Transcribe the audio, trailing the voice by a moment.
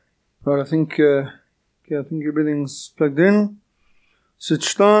Right, I think everything's plugged in,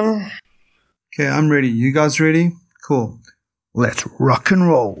 switched on. Okay, I'm ready. You guys ready? Cool. Let's rock and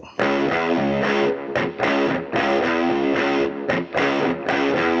roll.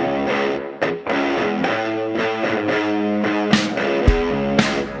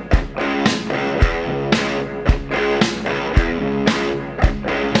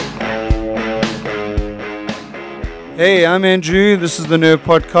 Hey, I'm Andrew. This is the Nerve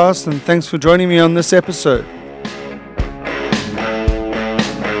Podcast, and thanks for joining me on this episode.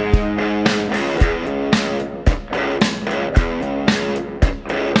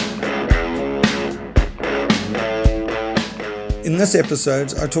 In this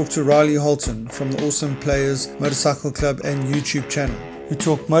episode, I talked to Riley Holton from the Awesome Players Motorcycle Club and YouTube channel, who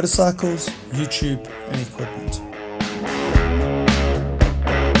talk motorcycles, YouTube, and equipment.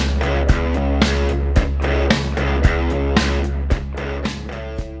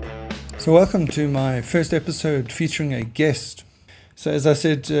 So welcome to my first episode featuring a guest. So as I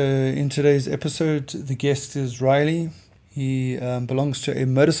said in today's episode, the guest is Riley. He belongs to a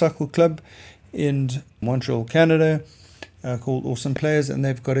motorcycle club in Montreal, Canada, called Awesome Players, and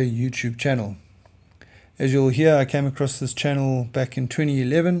they've got a YouTube channel. As you'll hear, I came across this channel back in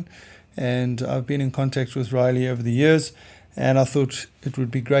 2011, and I've been in contact with Riley over the years, and I thought it would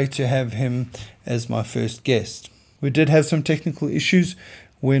be great to have him as my first guest. We did have some technical issues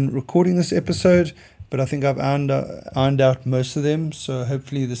when recording this episode, but I think I've ironed out most of them, so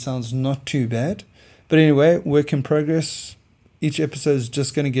hopefully the sound's not too bad. But anyway, work in progress. Each episode is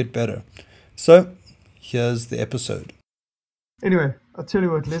just going to get better. So, here's the episode. Anyway, I'll tell you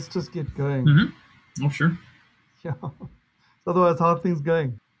what, let's just get going. Mm-hmm. Oh, sure. Yeah. Otherwise, how are things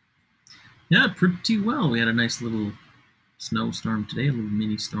going? Yeah, pretty well. We had a nice little snowstorm today, a little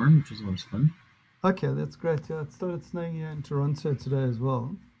mini storm, which was always fun. Okay, that's great. Yeah, it started snowing here in Toronto today as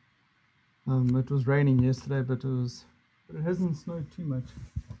well. It was raining yesterday, but it hasn't snowed too much.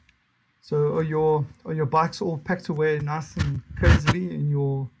 So are your bikes all packed away nice and crazily in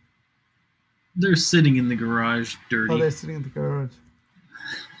your? They're sitting in the garage, dirty. Oh, they're sitting in the garage.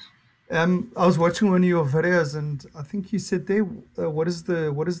 I was watching one of your videos, and I think you said there, what is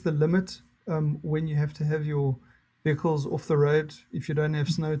the limit when you have to have your vehicles off the road if you don't have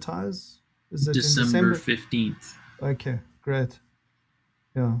snow tires? Is it December 15th. Okay, great.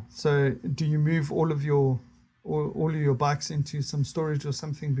 Yeah. So do you move all of your bikes into some storage or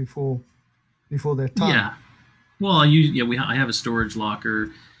something before that time? Yeah. Well, I have a storage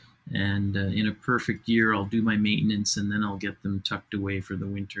locker, and in a perfect year, I'll do my maintenance, and then I'll get them tucked away for the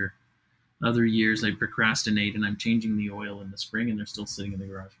winter. Other years, I procrastinate, and I'm changing the oil in the spring, and they're still sitting in the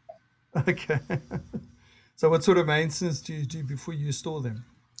garage. Okay. So what sort of maintenance do you do before you store them?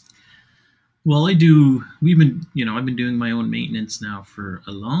 Well, I've been doing my own maintenance now for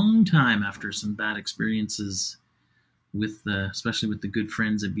a long time after some bad experiences especially with the good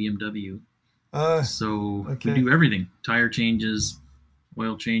friends at BMW. So okay. We do everything: tire changes,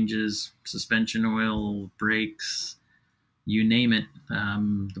 oil changes, suspension oil, brakes, you name it.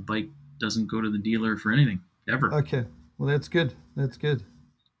 The bike doesn't go to the dealer for anything, ever. Okay. Well, that's good. That's good.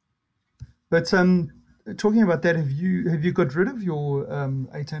 But talking about that, have you got rid of your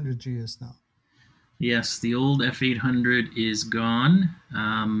 800 GS now? Yes, the old F800 is gone.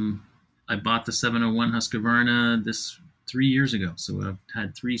 I bought the 701 Husqvarna 3 years ago, so I've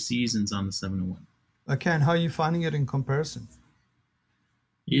had 3 seasons on the 701. Okay, and how are you finding it in comparison?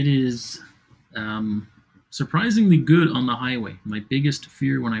 It is surprisingly good on the highway. My biggest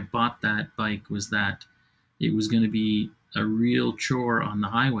fear when I bought that bike was that it was going to be a real chore on the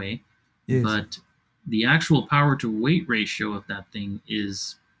highway, yes. But the actual power to weight ratio of that thing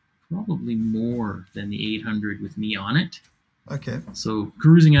is probably more than the 800 with me on it. Okay. So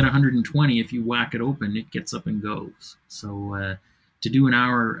cruising at 120, if you whack it open, it gets up and goes. So to do an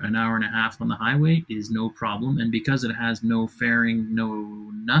hour and a half on the highway is no problem. And because it has no fairing, no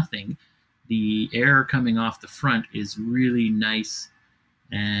nothing, the air coming off the front is really nice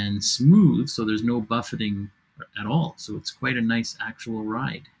and smooth. So there's no buffeting at all. So it's quite a nice actual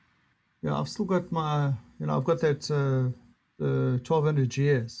ride. Yeah, I've still got I've got that the 1200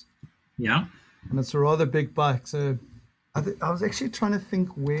 GS. Yeah. And it's a rather big bike. So I was actually trying to think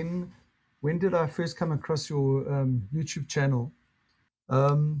when did I first come across your YouTube channel?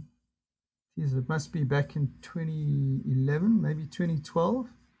 It must be back in 2011, maybe 2012.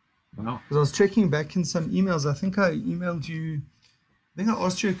 Wow. Because I was checking back in some emails. I think I emailed you. I think I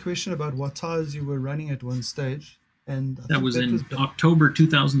asked you a question about what tires you were running at one stage. And that was in October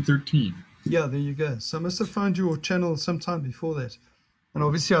 2013. Yeah, there you go. So I must have found your channel sometime before that. And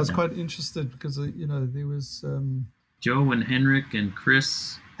obviously I was quite interested because, there was... Joe and Henrik and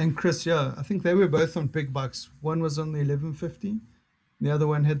Chris. And Chris, yeah, I think they were both on big bucks. One was on the 1150, the other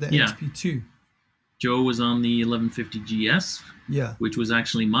one had the Yeah, HP2. Joe was on the 1150 GS, Yeah. which was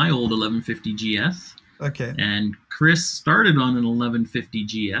actually my old 1150 GS, Okay. and Chris started on an 1150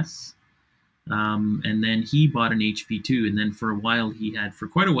 GS. And then he bought an HP2, and then for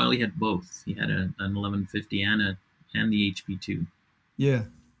quite a while he had both. He had an 1150 and the HP2. Yeah.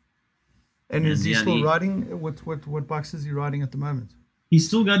 And is And he yeah, still the riding? What bikes is he riding at the moment? he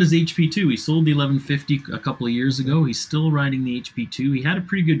still got his HP2. He sold the 1150 a couple of years ago. He's still riding the HP2. He had a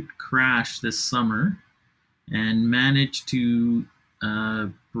pretty good crash this summer and managed to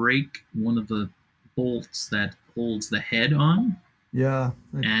break one of the bolts that holds the head on Yeah,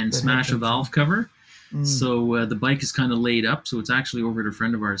 and that smash a happens. valve cover. Mm, So the bike is kind of laid up. So it's actually over at a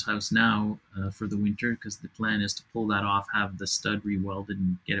friend of ours' house now for the winter because the plan is to pull that off, have the stud rewelded,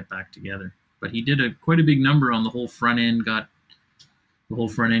 and get it back together. But he did quite a big number on the whole front end. The whole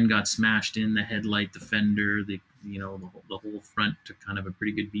front end got smashed in, the headlight, the fender, the whole front took kind of a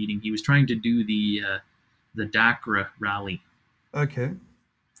pretty good beating. He was trying to do the Dakra rally okay.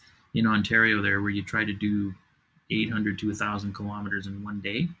 in Ontario there, where you try to do 800 to 1,000 kilometers in one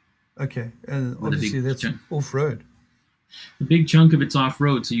day Okay. And with a obviously big that's off road. a big chunk of it's off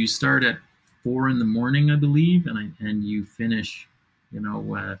road. So you start at 4 in the morning, I believe, and you finish,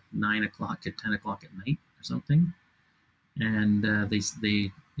 9 o'clock at 10 o'clock at night or something. And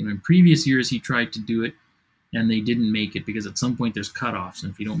they in previous years he tried to do it, and they didn't make it because at some point there's cutoffs,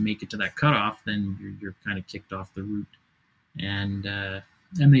 and if you don't make it to that cutoff, then you're kind of kicked off the route.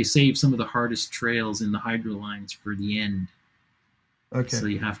 And they save some of the hardest trails in the hydro lines for the end. Okay. So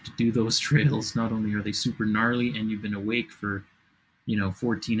you have to do those trails. Not only are they super gnarly and you've been awake for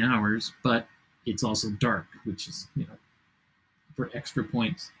 14 hours, but it's also dark, which is for extra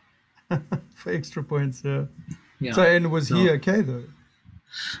points. For extra points, yeah. Yeah. So, and was he So, okay though?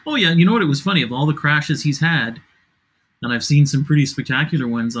 oh yeah, you know what? It was funny. Of all the crashes he's had, and I've seen some pretty spectacular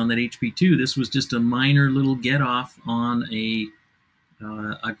ones on that HP2. This was just a minor little get off on a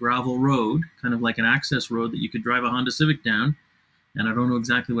gravel road, kind of like an access road that you could drive a Honda Civic down. And I don't know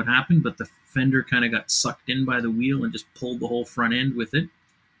exactly what happened, but the fender kind of got sucked in by the wheel and just pulled the whole front end with it.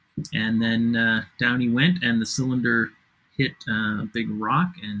 And then down he went, and the cylinder hit a big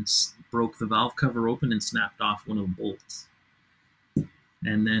rock and broke the valve cover open and snapped off one of the bolts.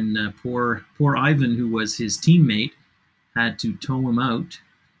 And then poor Ivan, who was his teammate, had to tow him out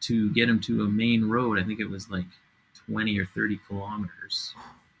to get him to a main road. I think it was like 20 or 30 kilometers.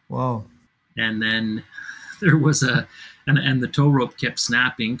 Wow. And then there was and the tow rope kept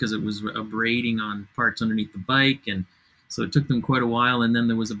snapping because it was abrading on parts underneath the bike. And so it took them quite a while. And then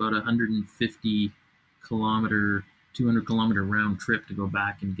there was about 150 kilometer, 200 kilometer round trip to go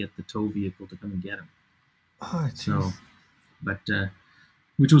back and get the tow vehicle to come and get him. Oh, So, but,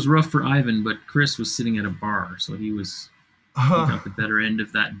 which was rough for Ivan, but Chris was sitting at a bar. So he got the better end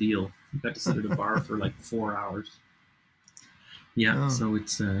of that deal. He got to sit at a bar for like 4 hours. Yeah. Oh. So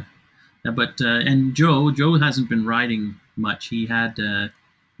it's, and Joe hasn't been riding much. He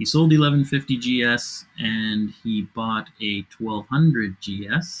sold the 1150 GS and he bought a 1200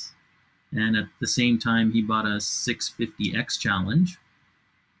 GS, and at the same time he bought a 650 X Challenge,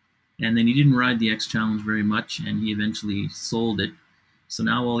 and then he didn't ride the X Challenge very much, and he eventually sold it. So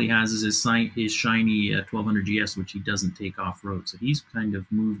now all he has is his shiny 1200 GS, which he doesn't take off road. So he's kind of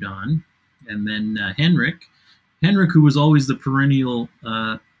moved on. And then Henrik, who was always the perennial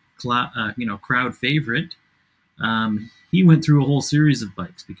crowd favorite, he went through a whole series of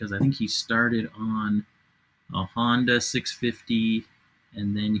bikes because I think he started on a Honda 650,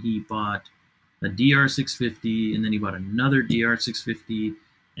 and then he bought a DR 650, and then he bought another DR 650,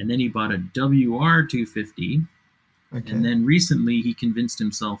 and then he bought a WR 250. Okay. And then recently he convinced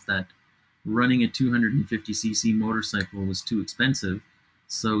himself that running a 250cc motorcycle was too expensive,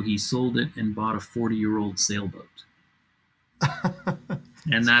 so he sold it and bought a 40-year-old sailboat.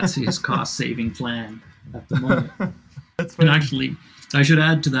 And that's his cost-saving plan at the moment. That's And actually, I should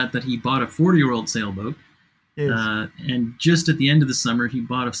add to that he bought a 40-year-old sailboat. Yes. And just at the end of the summer, he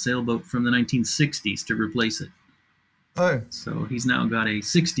bought a sailboat from the 1960s to replace it. Oh. So he's now got a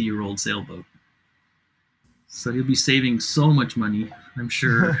 60-year-old sailboat. So he'll be saving so much money, I'm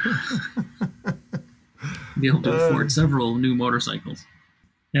sure. Be able to afford several new motorcycles.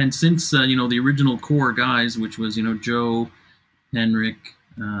 And since, the original core guys, which was, Joe, Henrik,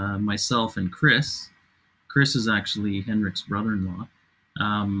 myself, and Chris is actually Henrik's brother-in-law.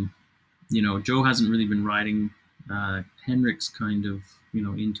 Joe hasn't really been riding. Henrik's kind of,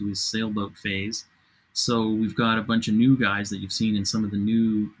 into his sailboat phase. So we've got a bunch of new guys that you've seen in some of the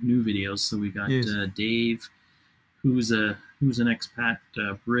new videos. So we got Yes. Dave, who's a who's an expat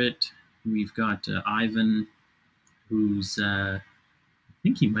Brit. We've got Ivan, who's I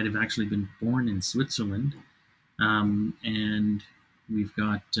think he might have actually been born in Switzerland. And we've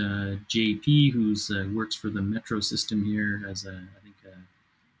got JP, who's works for the metro system here as I think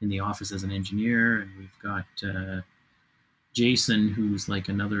in the office as an engineer, and we've got Jason, who's like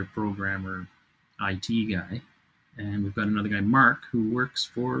another programmer, IT guy, and we've got another guy, Mark, who works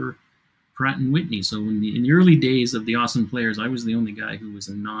for Pratt and Whitney. So in the early days of the Awesome Players, I was the only guy who was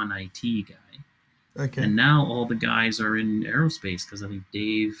a non-IT guy. Okay. And now all the guys are in aerospace because I think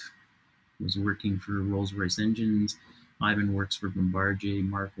Dave was working for Rolls-Royce Engines, Ivan works for Bombardier,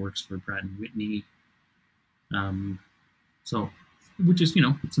 Mark works for Pratt and Whitney. So, which is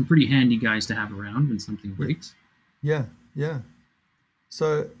some pretty handy guys to have around when something breaks. Yeah, yeah.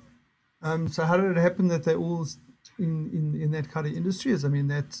 So, so how did it happen that they're all in that kind of industry? I mean,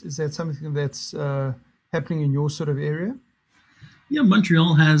 is that something that's happening in your sort of area? Yeah,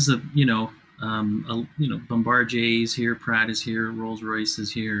 Montreal has Bombardier is here, Pratt is here, Rolls Royce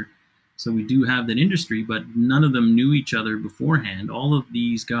is here. So we do have that industry, but none of them knew each other beforehand. All of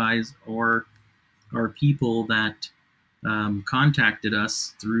these guys are people that contacted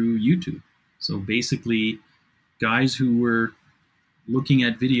us through YouTube. So basically, guys who were looking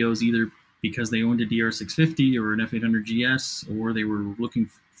at videos either because they owned a DR650 or an F800 GS, or they were looking,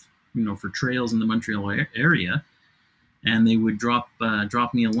 for trails in the Montreal area, and they would drop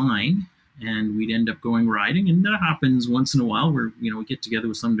me a line, and we'd end up going riding. And that happens once in a while where we get together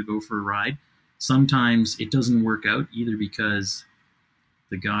with someone to go for a ride. Sometimes it doesn't work out either because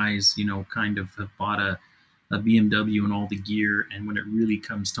the guys kind of have bought a BMW and all the gear, and when it really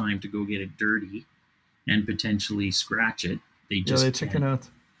comes time to go get it dirty and potentially scratch it, they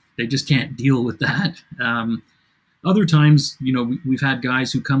just can't deal with that. Other times, we've had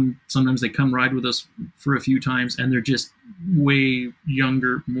guys who sometimes they come ride with us for a few times, and they're just way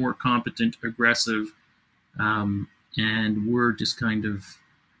younger, more competent, aggressive, and we're just kind of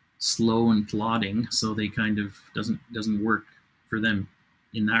slow and plodding, so they kind of doesn't work for them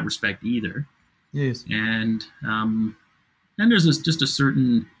in that respect either. Yes. And there's just a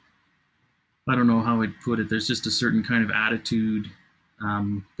certain, I don't know how I'd put it, there's just a certain kind of attitude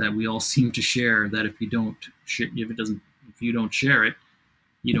that we all seem to share, that if you don't share it,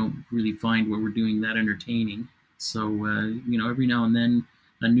 you don't really find what we're doing that entertaining. So every now and then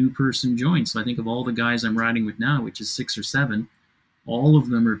a new person joins. So I think of all the guys I'm riding with now, which is 6 or 7, all of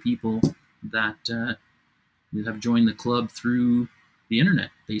them are people that have joined the club through the internet,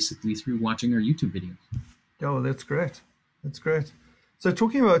 basically through watching our YouTube videos. Oh, that's great. That's great. So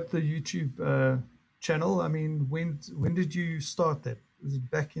talking about the YouTube channel, I mean, when did you start that? Was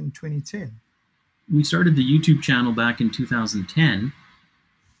it back in 2010? We started the YouTube channel back in 2010,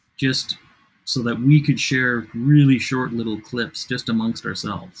 just so that we could share really short little clips just amongst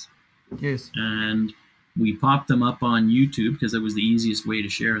ourselves. Yes. And we popped them up on YouTube because it was the easiest way to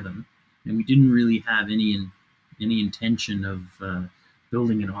share them. And we didn't really have any intention of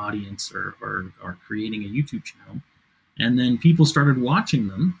building an audience or creating a YouTube channel. And then people started watching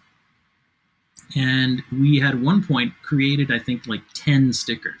them. And we had at one point created, I think, like 10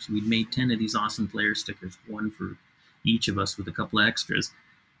 stickers. We'd made 10 of these Awesome Player stickers, one for each of us with a couple of extras.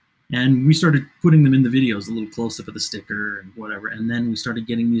 And we started putting them in the videos, a little close-up of the sticker and whatever. And then we started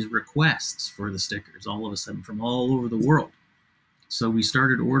getting these requests for the stickers all of a sudden from all over the world. So we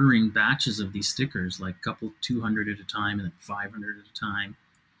started ordering batches of these stickers, like a couple 200 at a time and then 500 at a time.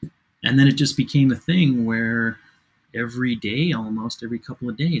 And then it just became a thing where every day, almost every couple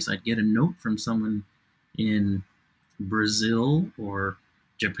of days, I'd get a note from someone in Brazil or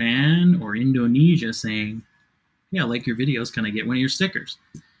Japan or Indonesia saying, "Hey, I like your videos. Can I get one of your stickers?"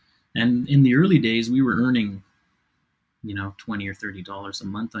 And in the early days, we were earning, $20 or $30 a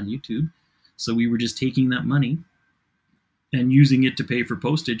month on YouTube. So we were just taking that money and using it to pay for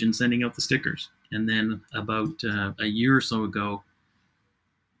postage and sending out the stickers. And then about a year or so ago,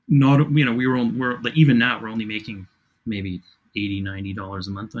 even now we're only making maybe $80, $90 a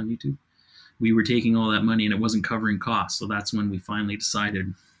month on YouTube. We were taking all that money and it wasn't covering costs. So that's when we finally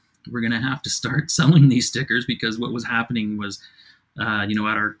decided we're going to have to start selling these stickers, because what was happening was, at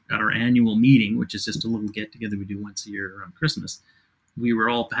our annual meeting, which is just a little get together we do once a year around Christmas, we were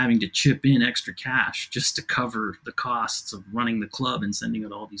all having to chip in extra cash just to cover the costs of running the club and sending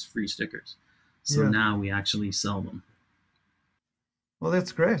out all these free stickers. So now we actually sell them. Well,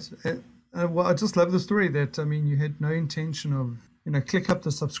 that's great. Well, I just love the story that, I mean, you had no intention of, click up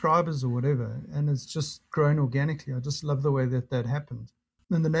the subscribers or whatever, and it's just grown organically. I just love the way that happened.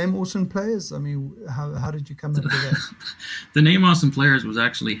 And the name Awesome Players, I mean, how did you come up with that? The name Awesome Players was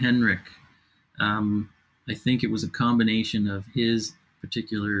actually Henrik. I think it was a combination of his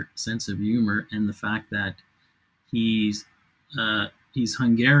particular sense of humor and the fact that he's he's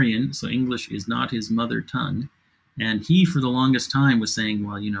Hungarian, so English is not his mother tongue, and he for the longest time was saying,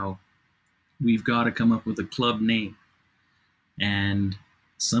 well, we've got to come up with a club name, and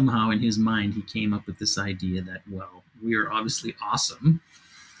somehow in his mind he came up with this idea that, well, we are obviously awesome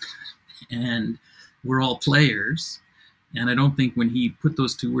and we're all players. And I don't think when he put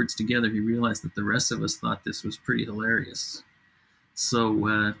those two words together, he realized that the rest of us thought this was pretty hilarious. So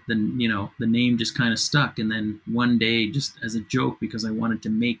then, the name just kind of stuck. And then one day, just as a joke, because I wanted to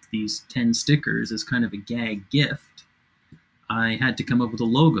make these 10 stickers as kind of a gag gift, I had to come up with a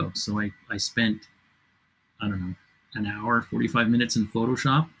logo. So I spent, I don't know, an hour, 45 minutes in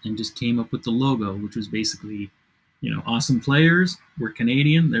Photoshop and just came up with the logo, which was basically, awesome players. We're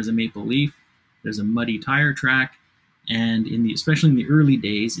Canadian. There's a maple leaf. There's a muddy tire track. And especially in the early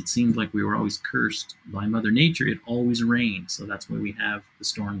days, it seemed like we were always cursed by Mother Nature. It always rained, so that's why we have the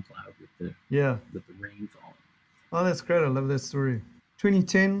storm cloud with the rain falling. Oh, that's great. I love that story.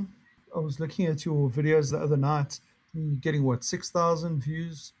 2010, I was looking at your videos the other night. You're getting what, 6,000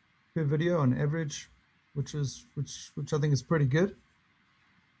 views per video on average, which I think is pretty good.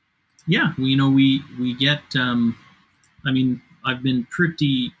 Yeah, we get. I mean, I've been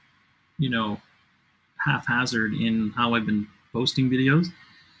pretty, haphazard in how I've been posting videos.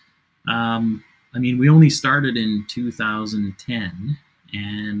 I mean, we only started in 2010,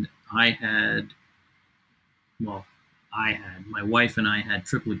 and my wife and I had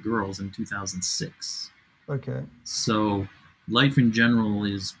triplet girls in 2006. Okay. So life in general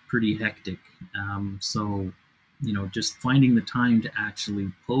is pretty hectic. So, just finding the time to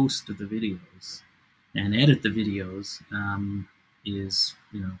actually post the videos and edit the videos is,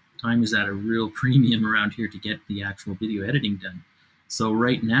 time is at a real premium around here to get the actual video editing done. So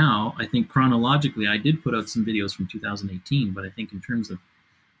right now, I think chronologically, I did put out some videos from 2018, but I think in terms of,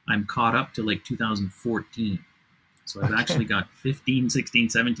 I'm caught up to like 2014. So I've actually got 15, 16,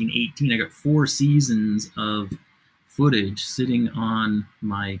 17, 18. I got 4 seasons of footage sitting on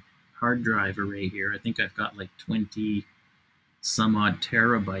my hard drive array here. I think I've got like 20 some odd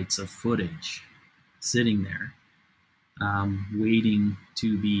terabytes of footage sitting there, waiting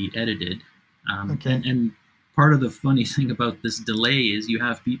to be edited. Okay. And part of the funny thing about this delay is you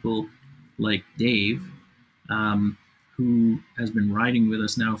have people like Dave, who has been riding with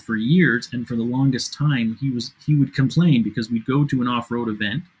us now for years, and for the longest time he would complain because we'd go to an off-road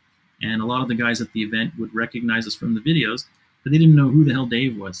event, and a lot of the guys at the event would recognize us from the videos, but they didn't know who the hell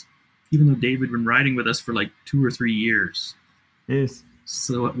Dave was, even though Dave had been riding with us for like 2 or 3 years. Yes.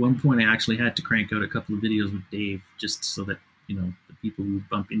 So at one point I actually had to crank out a couple of videos with Dave just so that, the people we would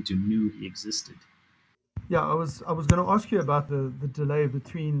bump into knew he existed. Yeah, I was going to ask you about the delay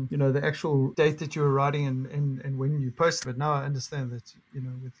between, the actual date that you were writing and when you posted. But now I understand that,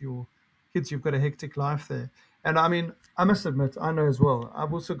 with your kids, you've got a hectic life there. And I mean, I must admit, I know as well,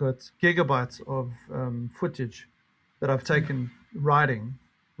 I've also got gigabytes of footage that I've taken writing,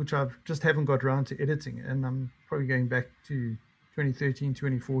 which I've just haven't got around to editing. And I'm probably going back to 2013,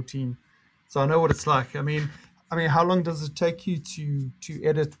 2014. So I know what it's like. I mean, how long does it take you to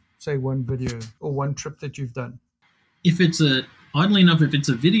edit, say, one video or one trip that you've done? Oddly enough, if it's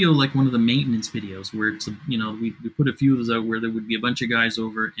a video like one of the maintenance videos where it's, we put a few of those out where there would be a bunch of guys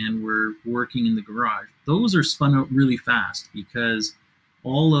over and we're working in the garage, those are spun out really fast because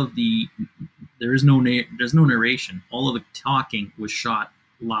there's no narration. All of the talking was shot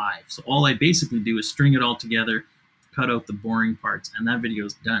live. So all I basically do is string it all together, cut out the boring parts, and that video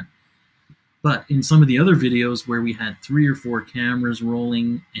is done. But in some of the other videos where we had 3 or 4 cameras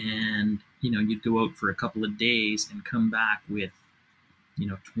rolling and, you'd go out for a couple of days and come back with,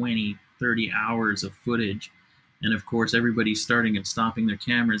 20, 30 hours of footage. And of course, everybody's starting and stopping their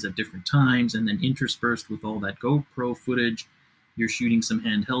cameras at different times. And then interspersed with all that GoPro footage, you're shooting some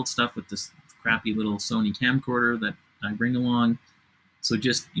handheld stuff with this crappy little Sony camcorder that I bring along. So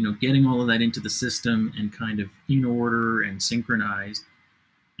just, getting all of that into the system and kind of in order and synchronized,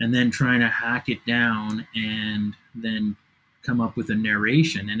 and then trying to hack it down and then come up with a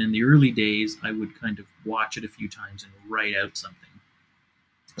narration. And in the early days, I would kind of watch it a few times and write out something.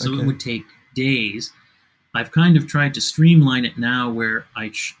 So Okay. It would take days. I've kind of tried to streamline it now where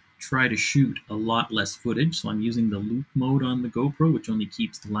I try to shoot a lot less footage. So I'm using the loop mode on the GoPro, which only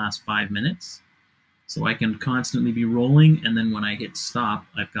keeps the last 5 minutes. So I can constantly be rolling, and then when I hit stop,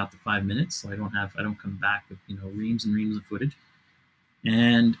 I've got the 5 minutes. So I don't come back with, reams and reams of footage.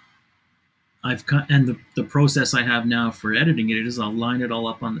 And the process I have now for editing it is I'll line it all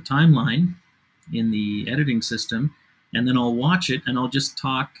up on the timeline in the editing system, and then I'll watch it and I'll just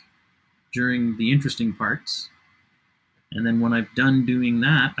talk during the interesting parts. And then when I've done doing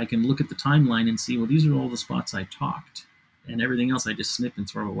that, I can look at the timeline and see, well, these are all the spots I talked, and everything else I just snip and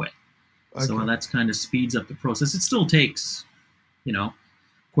throw away. So Okay. that's kind of speeds up the process. It still takes, you know,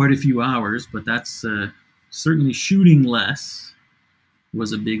 quite a few hours, but that's certainly shooting less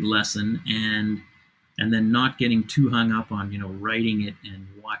was a big lesson, and then not getting too hung up on writing it and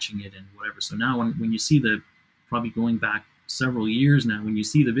watching it and whatever. So now when you see the probably going back several years now, when you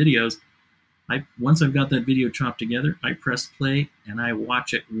see the videos, I once I've got that video chopped together, I press play and I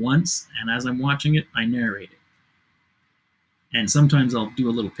watch it once, and as I'm watching it, I narrate it. And sometimes I'll do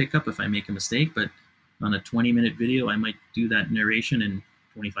a little pickup if I make a mistake, but on a 20-minute video, I might do that narration in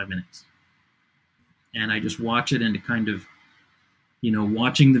 25 minutes. And I just watch it, and it kind of,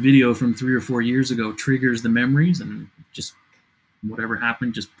 watching the video from 3 or 4 years ago triggers the memories, and just whatever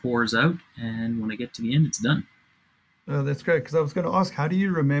happened just pours out. And when I get to the end, it's done. Oh, that's great. Because I was going to ask, how do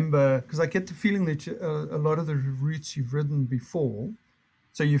you remember? Because I get the feeling that a lot of the routes you've ridden before,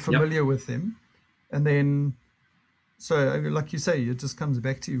 so you're Yep. familiar with them, and then so like you say, it just comes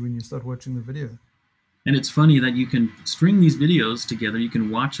back to you when you start watching the video. And it's funny that you can string these videos together. You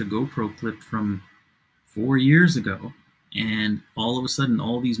can watch a GoPro clip from 4 years ago, and all of a sudden,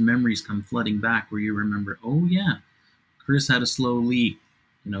 all these memories come flooding back where you remember, oh, yeah, Chris had a slow leak.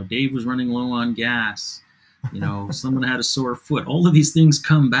 Dave was running low on gas. Someone had a sore foot. All of these things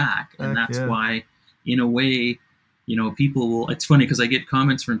come back, and that's Yeah. why, in a way, people will. It's funny because I get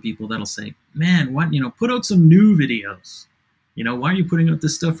comments from people that'll say, "Man, what? Put out some new videos. Why are you putting out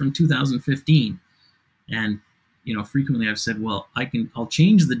this stuff from 2015?" And frequently I've said, well, I'll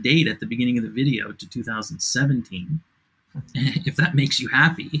change the date at the beginning of the video to 2017 if that makes you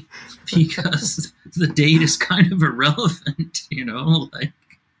happy, because the date is kind of irrelevant. Like,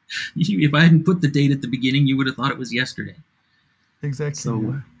 if I hadn't put the date at the beginning, you would have thought it was yesterday. Exactly.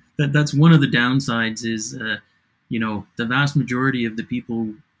 So Yeah. that's one of the downsides is, the vast majority of the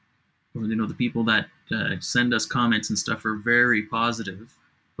people, or, the people that send us comments and stuff are very positive,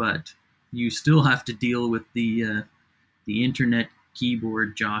 but you still have to deal with the internet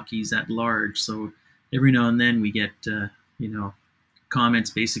keyboard jockeys at large. So every now and then we get comments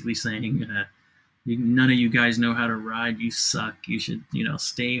basically saying, none of you guys know how to ride. You suck. You should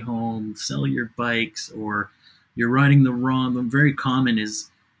stay home, sell your bikes, or you're riding the wrong. The very common is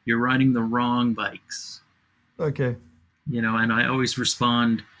you're riding the wrong bikes. Okay. And I always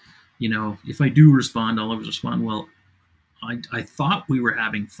respond. If I do respond, I'll always respond, well, I thought we were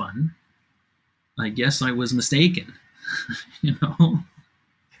having fun. I guess I was mistaken. you know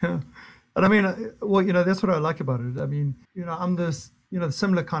Yeah. And I mean, well, that's what I like about it. I mean, I'm this,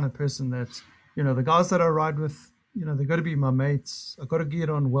 similar kind of person that, the guys that I ride with, they got to be my mates. I got to get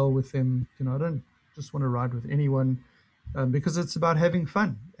on well with them. I don't just want to ride with anyone, because it's about having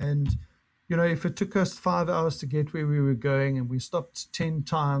fun. And, if it took us 5 hours to get where we were going and we stopped 10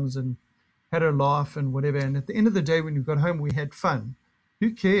 times and had a laugh and whatever, and at the end of the day, when we got home, we had fun.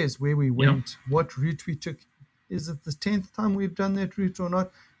 Who cares where we yep. went, what route we took? Is it the 10th time we've done that route or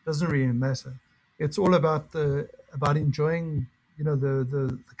not? Doesn't really matter. It's all about enjoying,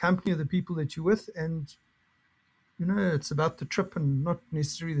 the company of the people that you're with, and it's about the trip and not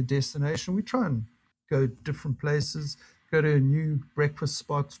necessarily the destination. We try and go different places, go to a new breakfast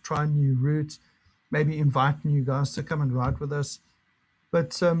spot, try new routes, maybe invite new guys to come and ride with us.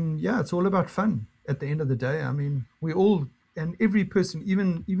 But yeah, it's all about fun at the end of the day. I mean, we all, and every person,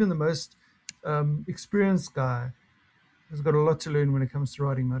 even the most experienced guy, has got a lot to learn when it comes to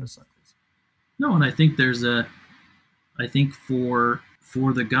riding motorcycles. No, and I think I think for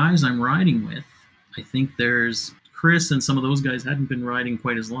the guys I'm riding with, I think there's Chris and some of those guys hadn't been riding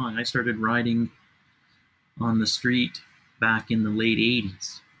quite as long. I started riding on the street back in the late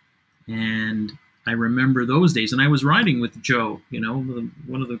 80s. And I remember those days. And I was riding with Joe,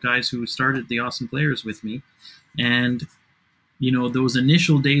 one of the guys who started the Awesome Players with me. And, those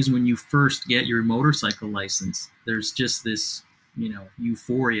initial days when you first get your motorcycle license, there's just this,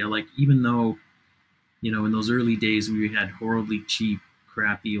 euphoria. Like, even though, in those early days we had horribly cheap,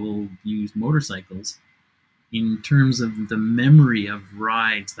 crappy old used motorcycles, in terms of the memory of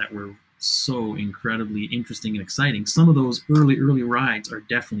rides that were so incredibly interesting and exciting, some of those early rides are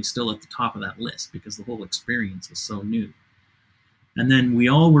definitely still at the top of that list because the whole experience was so new. And then we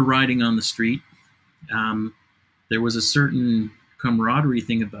all were riding on the street. There was a certain camaraderie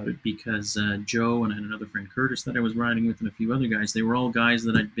thing about it because Joe and I had another friend, Curtis, that I was riding with, and a few other guys. They were all guys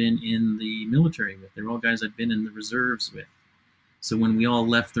that I'd been in the military with. They were all guys I'd been in the reserves with. So when we all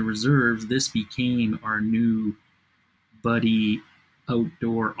left the reserves, this became our new buddy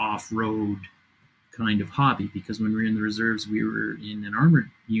outdoor off-road kind of hobby, because when we were in the reserves, we were in an armored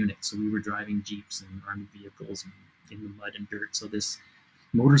unit, so we were driving jeeps and armored vehicles and in the mud and dirt. So this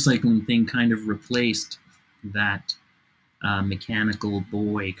motorcycling thing kind of replaced that mechanical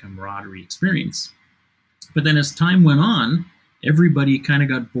boy camaraderie experience. But then as time went on, everybody kind of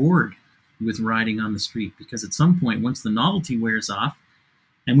got bored with riding on the street, because at some point, once the novelty wears off,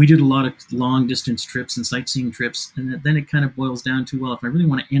 and we did a lot of long distance trips and sightseeing trips, and then it kind of boils down to, well, if I really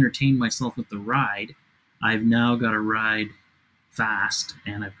want to entertain myself with the ride, I've now got to ride fast,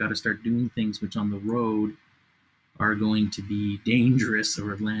 and I've got to start doing things which on the road are going to be dangerous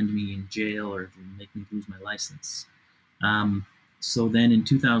or land me in jail or make me lose my license. So then in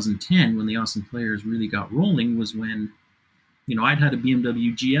 2010, when the Awesome Players really got rolling, was when, I'd had a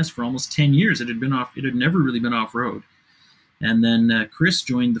BMW GS for almost 10 years. It had never really been off road. And then Chris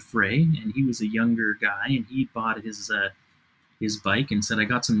joined the fray, and he was a younger guy, and he bought his bike and said, I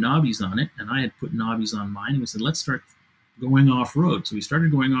got some knobbies on it, and I had put knobbies on mine, and we said, let's start going off road. So we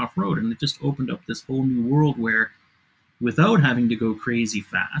started going off road, and it just opened up this whole new world where, without having to go crazy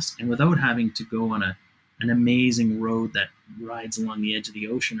fast and without having to go on an amazing road that rides along the edge of the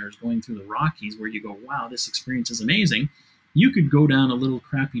ocean or is going through the Rockies, where you go, wow, this experience is amazing, you could go down a little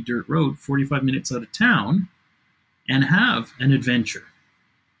crappy dirt road 45 minutes out of town and have an adventure,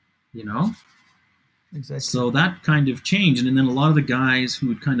 Exactly. So that kind of changed. And then a lot of the guys who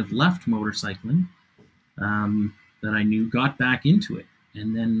had kind of left motorcycling that I knew got back into it.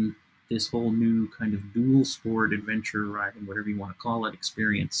 And then this whole new kind of dual sport adventure riding, whatever you want to call it,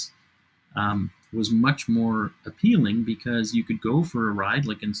 experience was much more appealing, because you could go for a ride.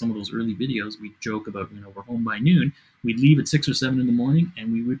 Like in some of those early videos, we'd joke about, we're home by noon. We'd leave at 6 or 7 in the morning,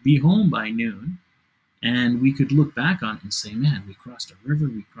 and we would be home by noon. And we could look back on it and say, man, we crossed a river,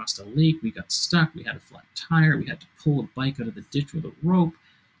 we crossed a lake, we got stuck, we had a flat tire, we had to pull a bike out of the ditch with a rope.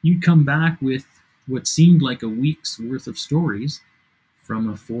 You'd come back with what seemed like a week's worth of stories from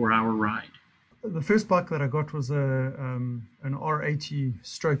a 4-hour ride. The first bike that I got was an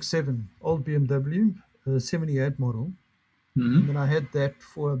R80/7, old BMW, a 78 model. Mm-hmm. And then I had that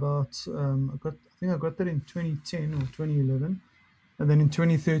for about, I think I got that in 2010 or 2011. And then in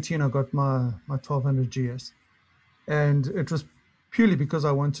 2013, I got my 1200 GS. And it was purely because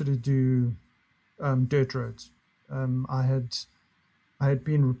I wanted to do dirt roads. I had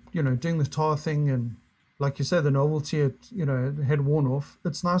been, doing the tar thing, and like you say, the novelty had worn off.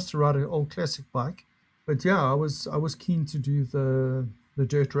 It's nice to ride an old classic bike, but yeah, I was keen to do the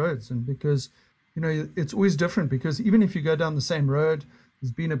dirt roads, and because it's always different, because even if you go down the same road,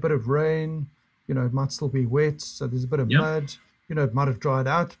 there's been a bit of rain, it might still be wet, so there's a bit of mud. It might have dried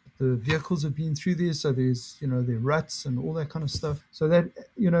out, but the vehicles have been through there, so there's, there are ruts and all that kind of stuff. So that,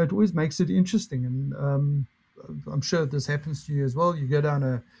 it always makes it interesting. And I'm sure this happens to you as well. You go down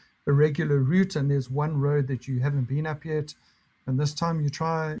a regular route, and there's one road that you haven't been up yet. And this time you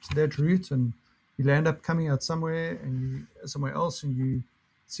try that route, and you land up coming out somewhere else, and you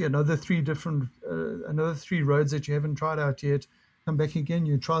see another three roads that you haven't tried out yet. Come back again,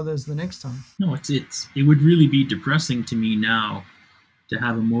 you try those the next time. No, it would really be depressing to me now to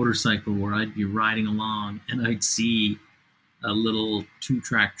have a motorcycle where I'd be riding along and I'd see a little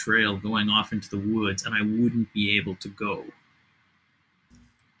 2-track trail going off into the woods and I wouldn't be able to go.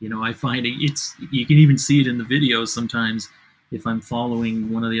 I find you can even see it in the videos sometimes. If I'm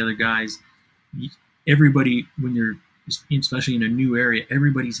following one of the other guys, everybody, when you're especially in a new area,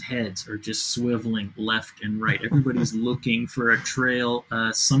 everybody's heads are just swiveling left and right. Everybody's looking for a trail,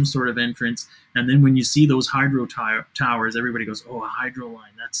 some sort of entrance. And then when you see those hydro towers, everybody goes, oh, a hydro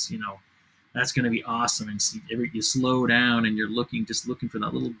line, that's going to be awesome. And you slow down and you're just looking for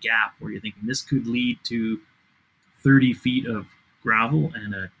that little gap where you're thinking this could lead to 30 feet of gravel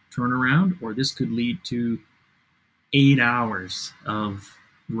and a turnaround, or this could lead to 8 hours of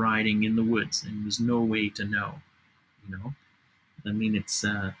riding in the woods, and there's no way to know. I mean, it's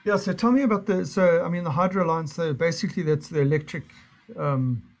yeah. So tell me about the hydro lines. So basically, that's the electric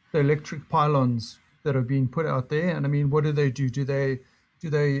pylons that are being put out there. And I mean, what do they do? Do they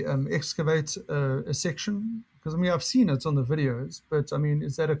excavate a section? Because I've seen it on the videos, but I mean,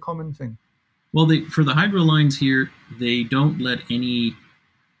 is that a common thing? Well, for the hydro lines here, they don't let any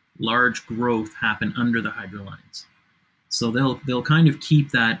large growth happen under the hydro lines. So they'll kind of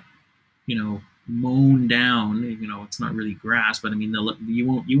keep that, mown down. It's not really grass, but I mean,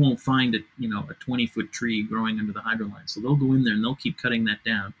 you won't find a 20-foot tree growing under the hydro line. So they'll go in there and they'll keep cutting that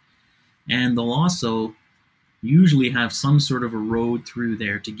down, and they'll also usually have some sort of a road through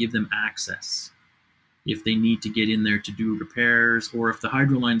there to give them access if they need to get in there to do repairs, or if the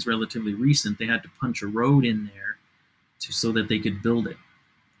hydro line's relatively recent, they had to punch a road in there so that they could build it.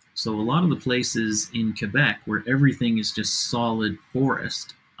 So a lot of the places in Quebec where everything is just solid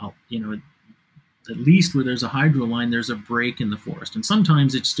forest, at least where there's a hydro line, there's a break in the forest, and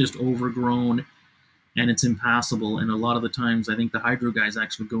sometimes it's just overgrown and it's impassable. And a lot of the times, I think the hydro guys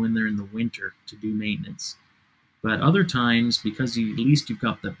actually go in there in the winter to do maintenance. But other times, because at least you've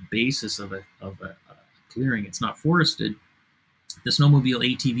got the basis of a clearing, it's not forested. The snowmobile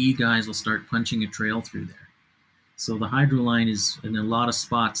ATV guys will start punching a trail through there. So the hydro line is, in a lot of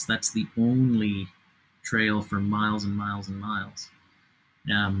spots, that's the only trail for miles and miles and miles.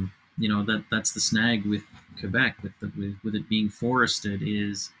 That's the snag with Quebec, with it being forested,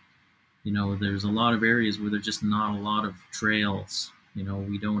 is there's a lot of areas where there's just not a lot of trails.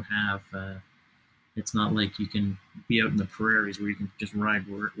 We don't have. It's not like you can be out in the prairies where you can just ride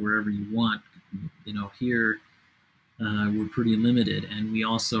wherever you want. Here we're pretty limited, and we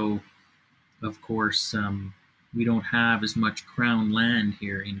also, of course, we don't have as much crown land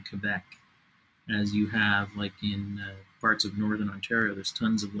here in Quebec as you have like in parts of northern Ontario. There's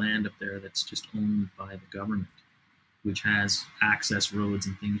tons of land up there that's just owned by the government, which has access roads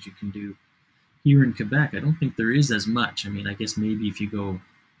and things you can do. Here in Quebec, I don't think there is as much. I mean, I guess maybe if you go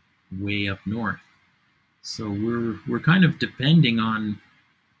way up north. So we're kind of depending on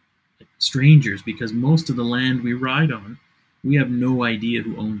strangers, because most of the land we ride on, we have no idea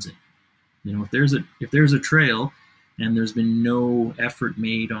who owns it. If there's a trail and there's been no effort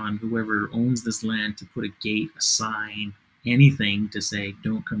made on whoever owns this land to put a gate, a sign, anything to say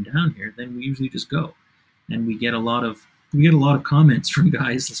don't come down here, then we usually just go. And we get a lot of comments from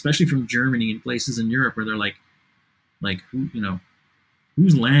guys, especially from Germany and places in Europe, where they're like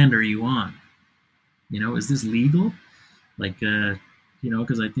whose land are you on? Is this legal?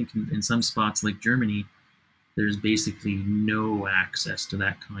 Because I think in some spots like Germany, there's basically no access to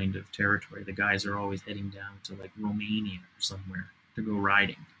that kind of territory. The guys are always heading down to like Romania or somewhere to go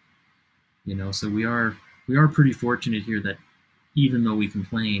riding. So we are pretty fortunate here that even though we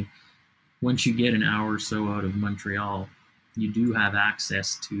complain, once you get an hour or so out of Montreal, you do have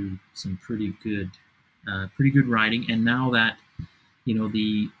access to some pretty good riding. And now that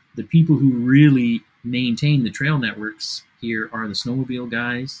the people who really maintain the trail networks here are the snowmobile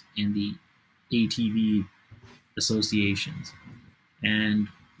guys and the ATV associations. And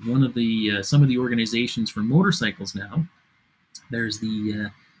one of the some of the organizations for motorcycles now, there's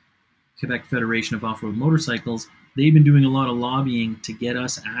the Quebec Federation of Off-Road Motorcycles. They've been doing a lot of lobbying to get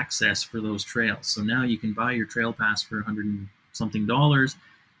us access for those trails. So now you can buy your trail pass for $100 and something,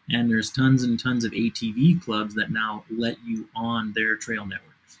 and there's tons and tons of ATV clubs that now let you on their trail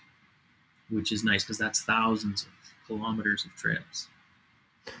networks, which is nice because that's thousands of kilometers of trails.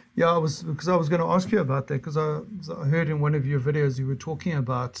 Yeah, I was going to ask you about that, because I heard in one of your videos you were talking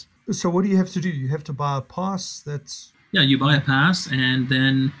about. So what do you have to do? You have to buy a pass. Yeah, you buy a pass, and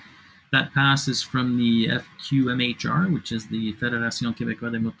then that pass is from the FQMHR, which is the Fédération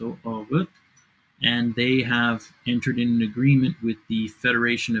Québécoise de Moto en Route, and they have entered in an agreement with the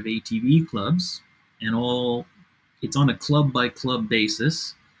Federation of ATV Clubs, and it's on a club by club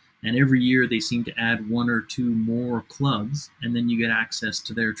basis. And every year they seem to add one or two more clubs, and then you get access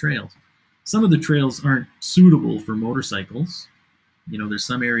to their trails. Some of the trails aren't suitable for motorcycles. There's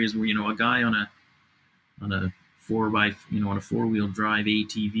some areas where a guy on a on a a 4-wheel drive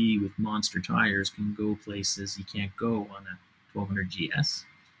ATV with monster tires can go places he can't go on a 1200 GS.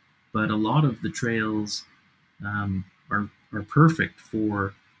 But a lot of the trails are perfect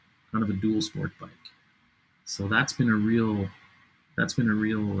for kind of a dual sport bike. So that's been a real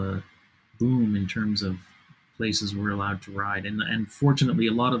boom in terms of places we're allowed to ride. And fortunately,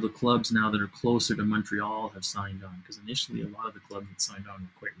 a lot of the clubs now that are closer to Montreal have signed on, because initially a lot of the clubs that signed on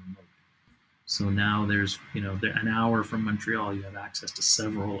were quite remote. So now there's, an hour from Montreal, you have access to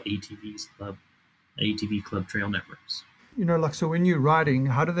several ATV club trail networks. So when you're riding,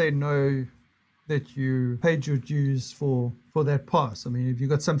 how do they know that you paid your dues for that pass? I mean, have you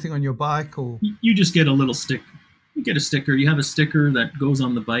got something on your bike, or you just get a little stick? You get a sticker. You have a sticker that goes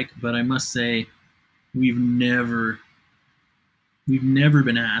on the bike. But I must say, we've never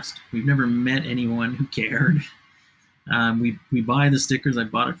been asked. We've never met anyone who cared. We buy the stickers. I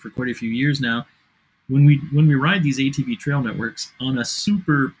bought it for quite a few years now. When we ride these ATV trail networks on a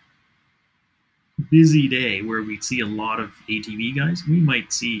super busy day where we see a lot of ATV guys, we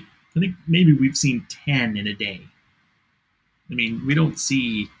might see, I think maybe we've seen 10 in a day. I mean, we don't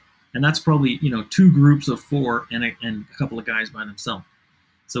see, and that's probably, two groups of 4 and a couple of guys by themselves.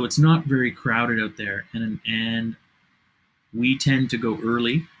 So it's not very crowded out there. And we tend to go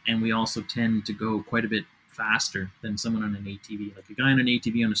early, and we also tend to go quite a bit faster than someone on an ATV. Like a guy on an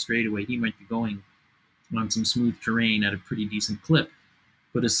ATV on a straightaway, he might be going on some smooth terrain at a pretty decent clip.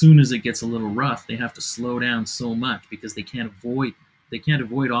 But as soon as it gets a little rough, they have to slow down so much because they can't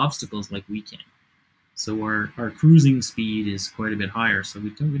avoid obstacles like we can. So our cruising speed is quite a bit higher. So we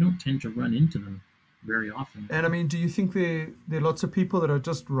don't tend to run into them very often. And I mean, do you think there are lots of people that are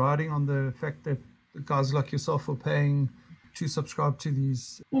just riding on the fact that guys like yourself are paying to subscribe to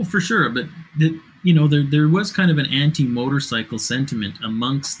these? Well, for sure, but there was kind of an anti-motorcycle sentiment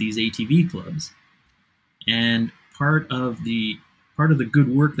amongst these ATV clubs, and part of the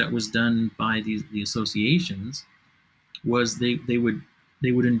good work that was done by the associations was they would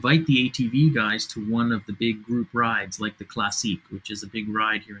invite the ATV guys to one of the big group rides, like the Classique, which is a big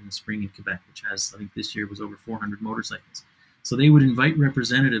ride here in the spring in Quebec, which has, I think this year was over 400 motorcycles. So they would invite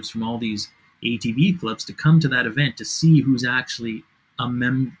representatives from all these ATV clubs to come to that event to see who's actually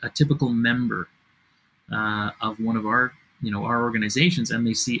a typical member of one of our organizations, and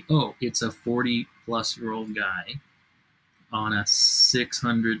they see, oh, it's a 40-plus-year-old guy on a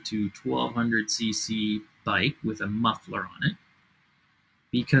 600 to 1200 cc bike with a muffler on it,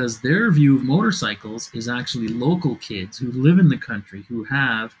 because their view of motorcycles is actually local kids who live in the country who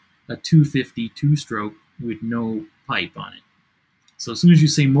have a 250 two-stroke with no pipe on it. So as soon as you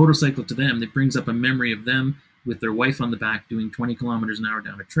say motorcycle to them, it brings up a memory of them with their wife on the back doing 20 kilometers an hour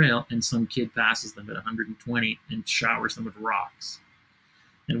down a trail, and some kid passes them at 120 and showers them with rocks.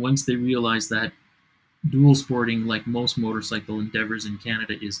 And once they realize that dual sporting, like most motorcycle endeavors in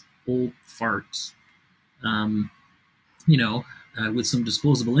Canada, is old farts, with some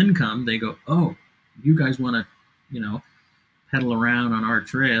disposable income, they go, oh, you guys want to, pedal around on our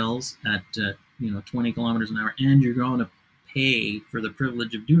trails at, 20 kilometers an hour, and you're going to pay for the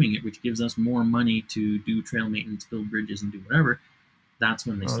privilege of doing it, which gives us more money to do trail maintenance, build bridges, and do whatever. That's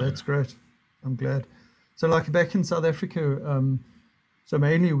when they start. Oh, that's great. I'm glad. So like back in South Africa, so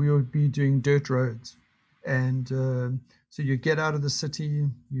mainly we would be doing dirt roads. And so you get out of the city,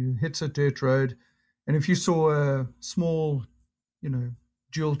 you hit a dirt road, and if you saw a small,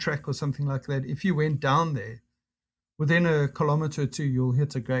 dual track or something like that, if you went down there, within a kilometer or two, you'll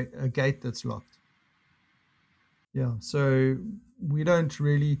hit a gate that's locked. Yeah, so we don't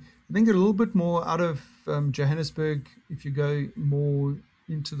really, I think a little bit more out of Johannesburg, if you go more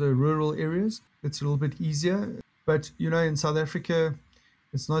into the rural areas, it's a little bit easier. But, in South Africa,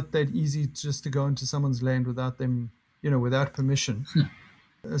 it's not that easy just to go into someone's land without them, without permission.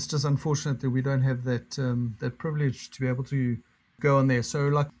 It's just unfortunate that we don't have that privilege to be able to go on there.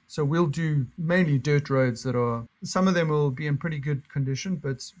 So we'll do mainly dirt roads some of them will be in pretty good condition,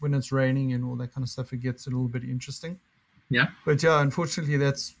 but when it's raining and all that kind of stuff, it gets a little bit interesting. Yeah. But yeah, unfortunately,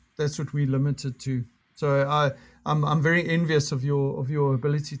 that's what we're limited to. So I'm very envious of your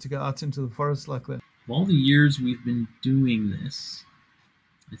ability to go out into the forest like that. All the years we've been doing this,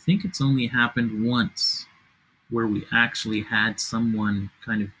 I think it's only happened once where we actually had someone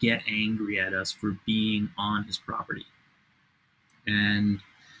kind of get angry at us for being on his property. And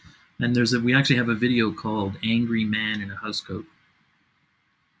we actually have a video called "Angry Man in a Housecoat,"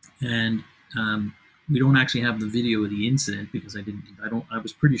 and we don't actually have the video of the incident because I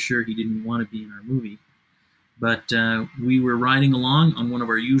was pretty sure he didn't want to be in our movie. But we were riding along on one of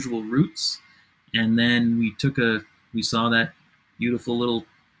our usual routes, and then we saw that beautiful little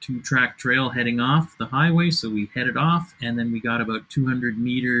 2-track trail heading off the highway, so we headed off, and then we got about 200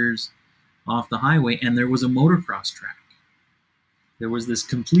 meters off the highway, and there was a motocross track. There was this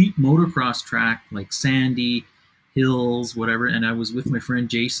complete motocross track, like sandy, hills, whatever, and I was with my friend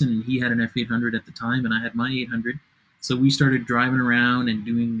Jason, and he had an F800 at the time, and I had my 800. So we started driving around and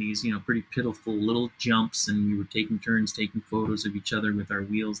doing these, pretty pitiful little jumps, and we were taking turns taking photos of each other with our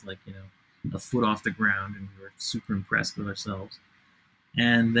wheels, like, a foot off the ground, and we were super impressed with ourselves.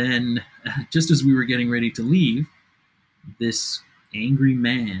 And then, just as we were getting ready to leave, this angry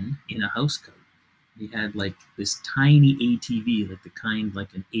man in a housecoat, he had like this tiny ATV, like the kind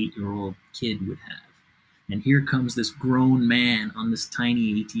like an 8-year-old kid would have. And here comes this grown man on this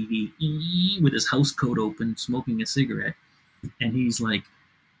tiny ATV with his housecoat open, smoking a cigarette. And he's like,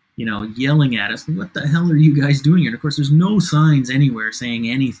 yelling at us, what the hell are you guys doing here? And of course, there's no signs anywhere saying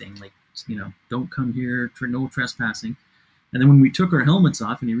anything like, don't come here, for no trespassing. And then when we took our helmets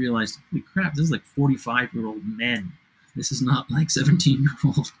off and he realized, holy crap, this is like 45-year-old men. This is not like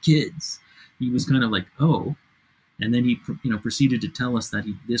 17-year-old kids. He was kind of like, oh. And then he proceeded to tell us that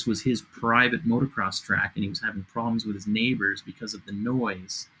this was his private motocross track and he was having problems with his neighbors because of the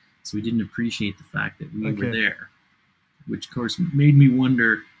noise. So he didn't appreciate the fact that we were there, which of course made me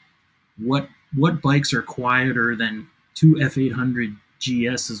wonder what bikes are quieter than 2 F800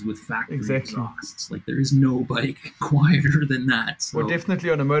 GSs with factory exhausts. Like there is no bike quieter than that. So well, definitely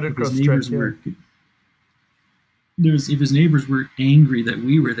on a motocross track. if his neighbors were angry that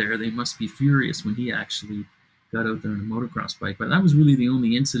we were there, they must be furious when he actually got out there on a motocross bike. But that was really the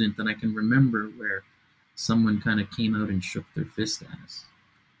only incident that I can remember where someone kind of came out and shook their fist at us.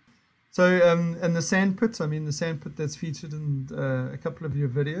 So, and the sand pit, I mean, the sand pit that's featured in a couple of your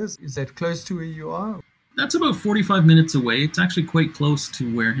videos, is that close to where you are? That's about 45 minutes away. It's actually quite close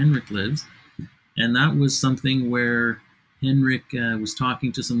to where Henrik lives. And that was something where Henrik was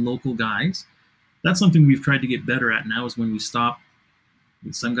talking to some local guys. That's something we've tried to get better at now, is when we stop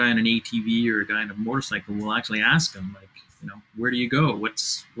with some guy on an ATV or a guy on a motorcycle, we'll actually ask him, like, where do you go?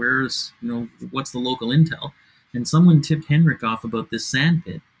 What's the local intel? And someone tipped Henrik off about this sand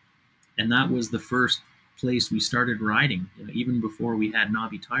pit. And that was the first place we started riding. Even before we had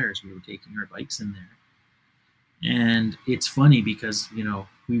knobby tires, we were taking our bikes in there. And it's funny because,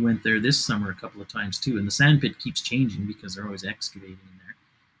 we went there this summer a couple of times too, and the sand pit keeps changing because they're always excavating in there.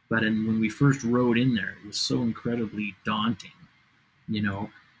 But when we first rode in there, it was so incredibly daunting,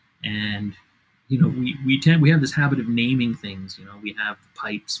 and we have this habit of naming things. We have the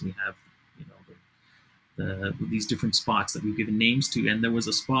pipes, we have these different spots that we've given names to, and there was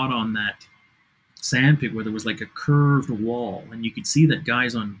a spot on that sandpit where there was like a curved wall, and you could see that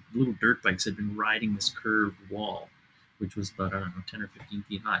guys on little dirt bikes had been riding this curved wall, which was about, 10 or 15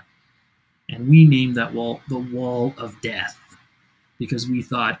 feet high. And we named that wall the Wall of Death, because we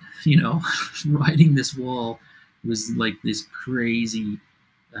thought, riding this wall was like this crazy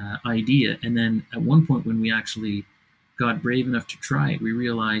idea. And then at one point when we actually got brave enough to try it, we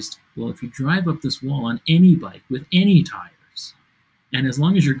realized, well, if you drive up this wall on any bike with any tires, and as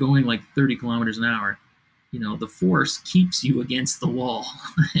long as you're going like 30 kilometers an hour, the force keeps you against the wall.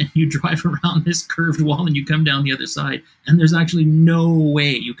 And you drive around this curved wall and you come down the other side, and there's actually no way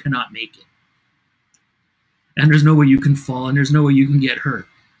you cannot make it. And there's no way you can fall, and there's no way you can get hurt.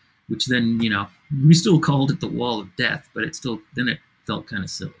 Which then, we still called it the Wall of Death, but it felt kind of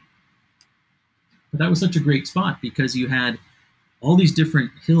silly. But that was such a great spot because you had all these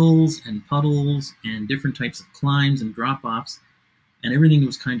different hills and puddles and different types of climbs and drop-offs, and everything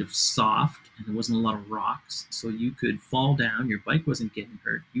was kind of soft, and there wasn't a lot of rocks, so you could fall down. Your bike wasn't getting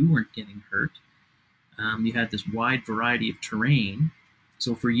hurt. You weren't getting hurt. You had this wide variety of terrain.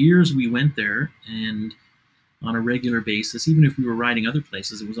 So for years we went there, and on a regular basis, even if we were riding other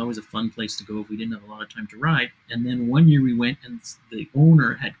places, it was always a fun place to go if we didn't have a lot of time to ride. And then one year we went, and the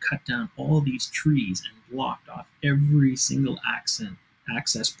owner had cut down all these trees and blocked off every single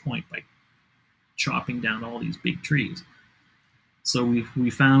access point by chopping down all these big trees. So we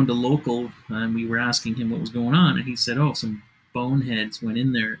found a local, and we were asking him what was going on, and he said, some boneheads went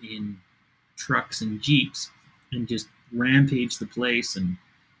in there in trucks and jeeps and just rampaged the place and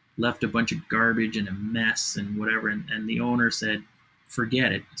left a bunch of garbage and a mess and whatever. And the owner said,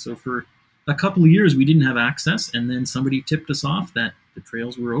 forget it. So for a couple of years, we didn't have access, and then somebody tipped us off that the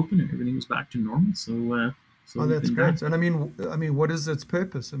trails were open and everything was back to normal. So that's great. Back. And I mean, what is its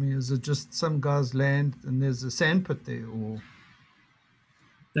purpose? I mean, is it just some guy's land and there's a sand pit there, or?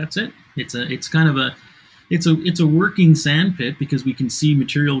 That's it. It's kind of a working sand pit because we can see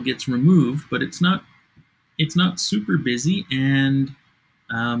material gets removed, but it's not super busy. And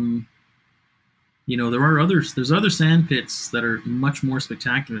there's other sand pits that are much more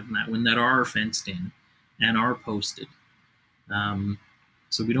spectacular than that one, that are fenced in and are posted.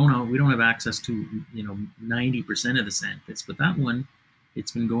 So we don't have access to 90% of the sand pits, but that one,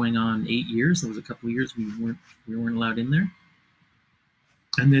 it's been going on 8 years. There was a couple of years we weren't allowed in there.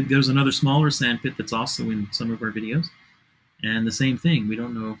 And then there's another smaller sand pit that's also in some of our videos, and the same thing. We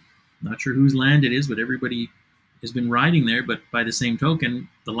don't know, not sure whose land it is, but everybody has been riding there. But by the same token,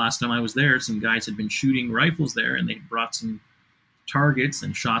 the last time I was there, some guys had been shooting rifles there, and they brought some targets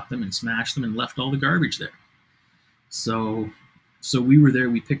and shot them and smashed them and left all the garbage there. So we were there.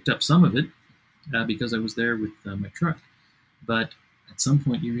 We picked up some of it because I was there with my truck. But at some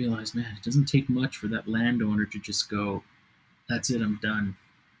point you realize, man, it doesn't take much for that landowner to just go, that's it, I'm done.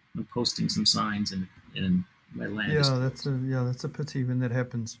 I'm posting some signs and my land. Yeah, that's a pity when that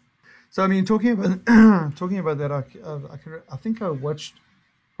happens. So I mean, talking about that, I think I watched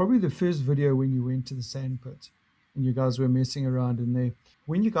probably the first video when you went to the sand pit and you guys were messing around in there.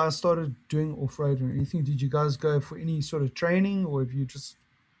 When you guys started doing off-road or anything, did you guys go for any sort of training, or have you just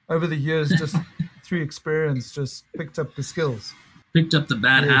over the years just through experience just picked up the skills? Picked up the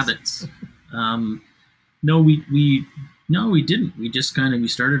bad habits. No, we didn't. We just we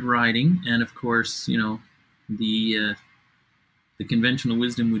started riding, and of course, the conventional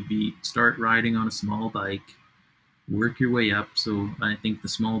wisdom would be start riding on a small bike, work your way up. So I think the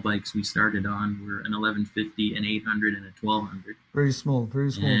small bikes we started on were an 1150, an 800, and a 1200. Very small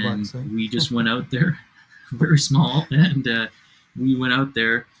bikes. Eh? We just went out there. very small, and we went out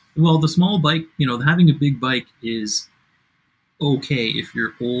there. Well, the small bike, having a big bike is okay if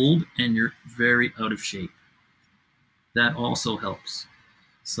you're old and you're very out of shape. That also helps.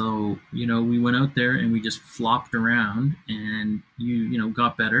 So, we went out there and we just flopped around and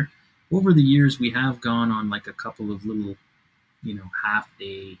got better. Over the years, we have gone on like a couple of little, half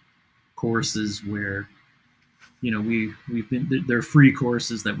day courses where, we've been, they're free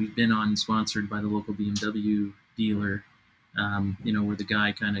courses that we've been on, sponsored by the local BMW dealer, where the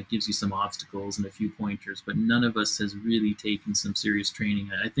guy kind of gives you some obstacles and a few pointers, but none of us has really taken some serious training.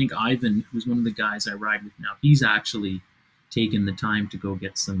 I think Ivan, who's one of the guys I ride with now, he's actually taken the time to go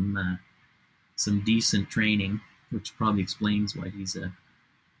get some decent training, which probably explains why he's a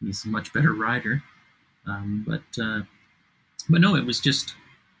much better rider. But no, it was just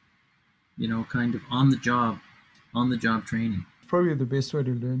kind of on the job training. Probably the best way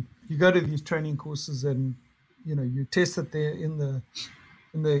to learn. You go to these training courses and you test it there in the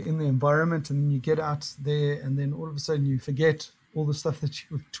environment, and then you get out there, and then all of a sudden you forget all the stuff that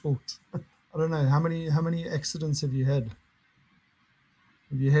you were taught. I don't know, how many accidents have you had?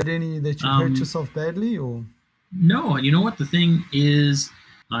 Have you had any that you hurt yourself badly, or? No, you know what the thing is,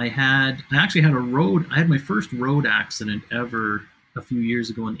 I actually had I had my first road accident ever a few years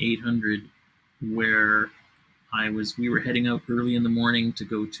ago in 800, where we were heading out early in the morning to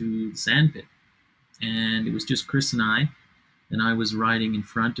go to the sandpit, and it was just Chris and I was riding in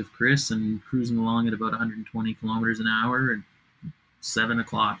front of Chris and cruising along at about 120 kilometers an hour at 7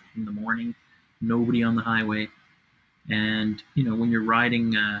 o'clock in the morning, nobody on the highway. And, when you're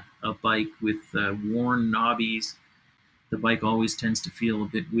riding a bike with worn knobbies, the bike always tends to feel a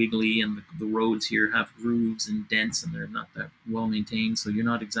bit wiggly, and the roads here have grooves and dents, and they're not that well maintained. So you're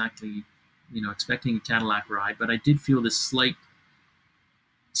not exactly, expecting a Cadillac ride. But I did feel this slight,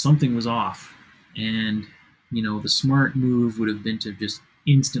 something was off. And, the smart move would have been to just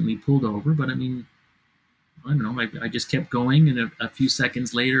instantly pulled over. But I mean, I don't know. I just kept going, and a few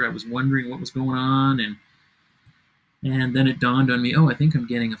seconds later, I was wondering what was going on, and then it dawned on me, I think I'm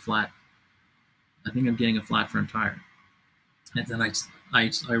getting a flat front tire. And then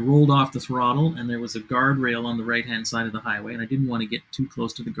I rolled off the throttle, and there was a guardrail on the right-hand side of the highway, and I didn't want to get too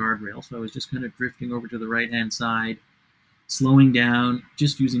close to the guardrail, so I was just kind of drifting over to the right-hand side, slowing down,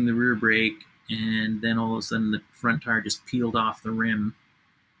 just using the rear brake, and then all of a sudden the front tire just peeled off the rim,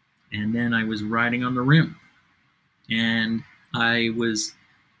 and then I was riding on the rim, and I was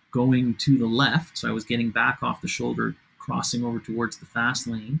going to the left, so I was getting back off the shoulder, crossing over towards the fast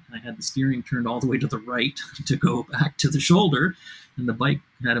lane. I had the steering turned all the way to the right to go back to the shoulder, and the bike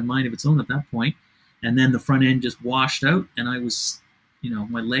had a mind of its own at that point. And then the front end just washed out, and I was,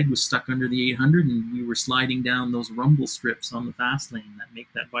 my leg was stuck under the 800, and we were sliding down those rumble strips on the fast lane that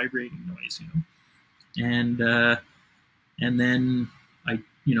make that vibrating noise, And then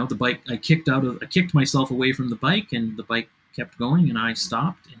the bike, I kicked myself away from the bike, and the bike kept going, and I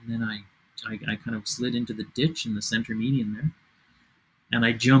stopped, and then I kind of slid into the ditch in the center median there, and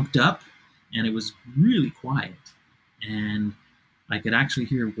I jumped up, and it was really quiet, and I could actually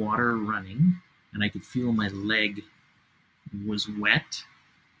hear water running, and I could feel my leg was wet,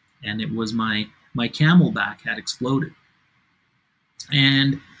 and it was my camelback had exploded,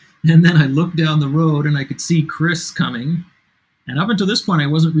 and then I looked down the road, and I could see Chris coming. And up until this point, I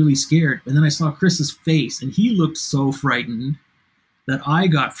wasn't really scared. And then I saw Chris's face, and he looked so frightened that I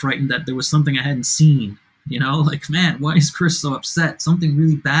got frightened that there was something I hadn't seen. Like, man, why is Chris so upset? Something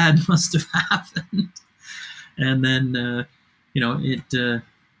really bad must have happened. And then,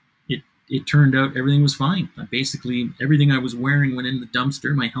 it turned out everything was fine. Basically, everything I was wearing went in the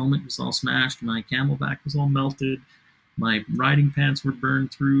dumpster. My helmet was all smashed. My camelback was all melted. My riding pants were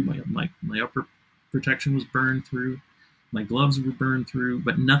burned through. My upper protection was burned through. My gloves were burned through,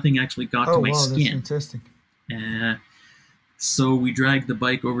 but nothing actually got to my skin. That's fantastic. So we dragged the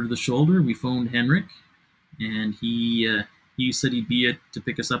bike over to the shoulder. We phoned Henrik, and he said he'd be to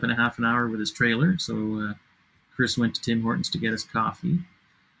pick us up in a half an hour with his trailer. So Chris went to Tim Hortons to get us coffee,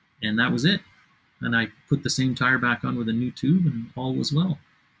 and that was it. And I put the same tire back on with a new tube, and all was well.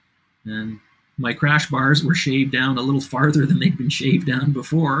 And my crash bars were shaved down a little farther than they'd been shaved down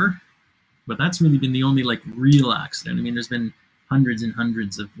before. But that's really been the only real accident. I mean, there's been hundreds and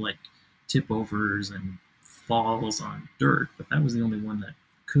hundreds of tip overs and falls on dirt, but that was the only one that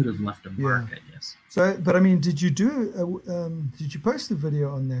could have left a mark, I guess. So, but I mean, did you post a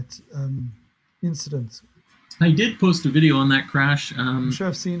video on that incident? I did post a video on that crash. I'm sure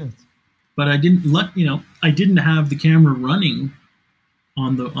I've seen it. But I didn't I didn't have the camera running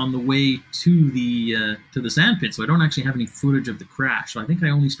on the way to the sand pit, so I don't actually have any footage of the crash. So I think I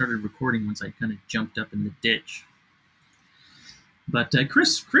only started recording once I kind of jumped up in the ditch. But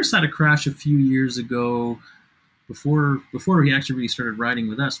Chris had a crash a few years ago, before he actually really started riding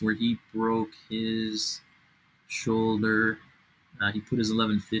with us, where he broke his shoulder. He put his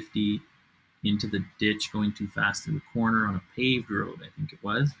 1150 into the ditch going too fast through the corner on a paved road, I think it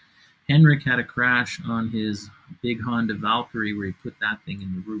was. Henrik had a crash on his big Honda Valkyrie where he put that thing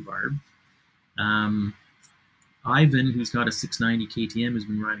in the rhubarb. Ivan, who's got a 690 KTM, has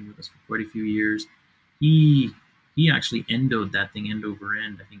been riding with us for quite a few years. He actually endoed that thing end over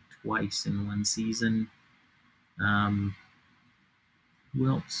end, I think twice in one season. Who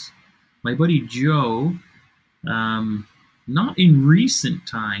else? My buddy Joe, not in recent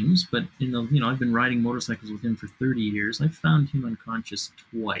times, but I've been riding motorcycles with him for 30 years. I've found him unconscious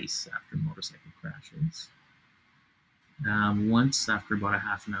twice after motorcycle crashes. Once after about a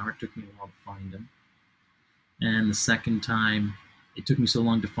half an hour. It took me a while to find him. And the second time, it took me so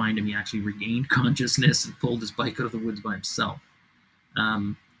long to find him, he actually regained consciousness and pulled his bike out of the woods by himself.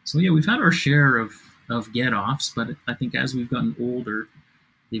 So yeah, we've had our share of get-offs, but I think as we've gotten older,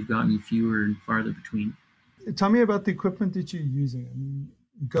 they've gotten fewer and farther between. Tell me about the equipment that you're using. I mean,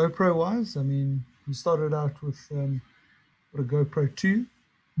 GoPro-wise, I mean, you started out with a GoPro 2.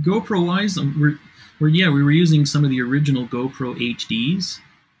 GoPro-wise, we were using some of the original GoPro HDs,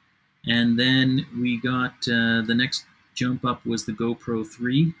 and then we got the next jump up was the GoPro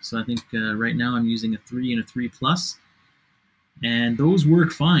 3. So I think right now I'm using a 3 and a 3 Plus. And those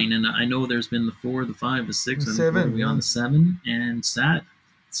work fine. And I know there's been the 4, the 5, the 6, the and 7. We're on the 7. And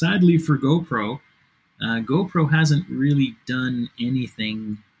sadly for GoPro, GoPro hasn't really done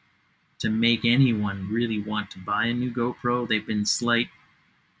anything to make anyone really want to buy a new GoPro. They've been slight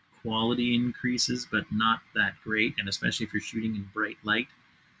quality increases, but not that great. And especially if you're shooting in bright light,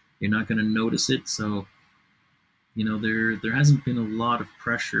 you're not going to notice it. So, there hasn't been a lot of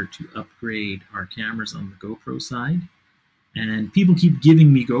pressure to upgrade our cameras on the GoPro side. And people keep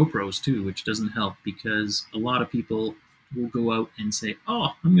giving me GoPros too, which doesn't help, because a lot of people will go out and say,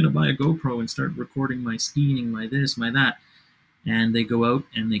 oh, I'm going to buy a GoPro and start recording my skiing, my this, my that. And they go out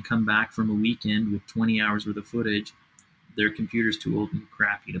and they come back from a weekend with 20 hours worth of footage. Their computer's too old and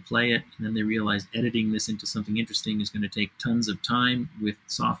crappy to play it. And then they realize editing this into something interesting is going to take tons of time with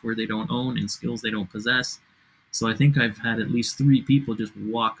software they don't own and skills they don't possess. So I think I've had at least 3 people just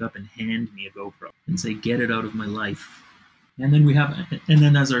walk up and hand me a GoPro and say, get it out of my life. And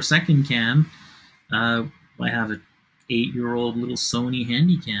then as our second cam, I have an 8-year-old little Sony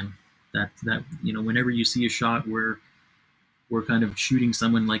Handycam that whenever you see a shot where we're kind of shooting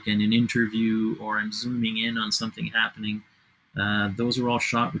someone like in an interview, or I'm zooming in on something happening, those are all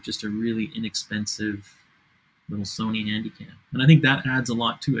shot with just a really inexpensive little Sony Handycam. And I think that adds a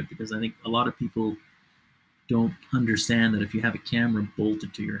lot to it, because I think a lot of people don't understand that if you have a camera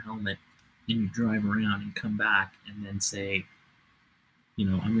bolted to your helmet and you drive around and come back and then say,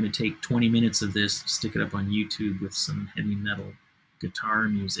 I'm going to take 20 minutes of this, stick it up on YouTube with some heavy metal guitar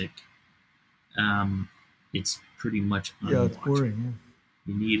music, it's pretty much unwatchable. Yeah, it's boring.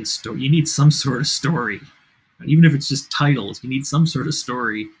 Yeah. You need a story. You need some sort of story, even if it's just titles. You need some sort of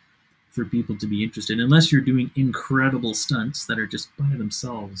story for people to be interested. Unless you're doing incredible stunts that are just by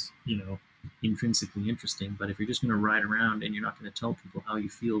themselves, intrinsically interesting. But if you're just going to ride around and you're not going to tell people how you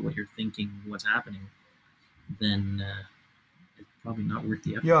feel, what you're thinking, what's happening, then it's probably not worth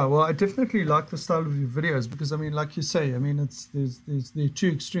the effort. Yeah, well, I definitely like the style of your videos, because I mean, like you say, I mean, there are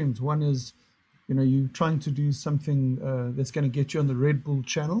 2 extremes. One is, you're trying to do something that's going to get you on the Red Bull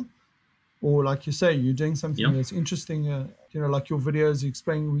channel, or like you say, you're doing something that's interesting. Like your videos,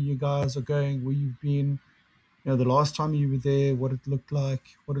 explaining where you guys are going, where you've been, the last time you were there, what it looked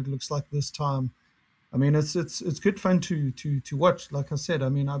like, what it looks like this time. I mean, it's good fun to watch. Like I said, I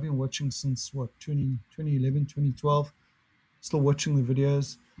mean, I've been watching since 2011, 2012. Still watching the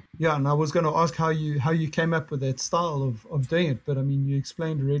videos. Yeah, and I was going to ask how you came up with that style of doing it, but I mean, you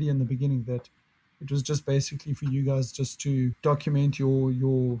explained already in the beginning that it was just basically for you guys just to document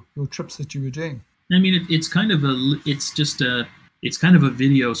your trips that you were doing. I mean, it's kind of a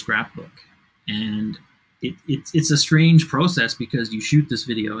video scrapbook, and it's a strange process, because you shoot this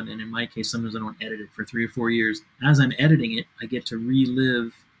video, and in my case, sometimes I don't edit it for 3 or 4 years. As I'm editing it, I get to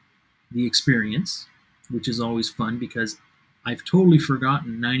relive the experience, which is always fun, because I've totally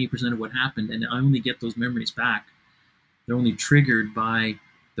forgotten 90% of what happened, and I only get those memories back. They're only triggered by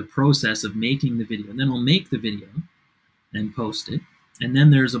the process of making the video, and then I'll make the video and post it. And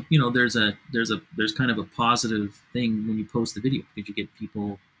then there's kind of a positive thing when you post the video, because you get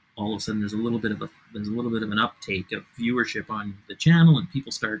people all of a sudden there's a little bit of an uptake of viewership on the channel, and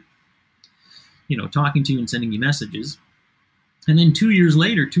people start, talking to you and sending you messages. And then 2 years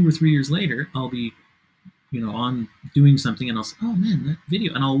later, 2 or 3 years later, I'll be, on doing something, and I'll say, oh man, that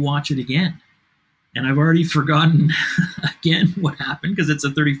video, and I'll watch it again. And I've already forgotten again what happened because it's a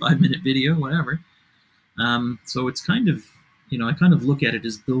 35-minute video, whatever. So it's kind of, I kind of look at it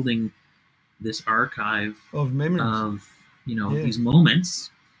as building this archive Of memories. of, Yeah. these moments,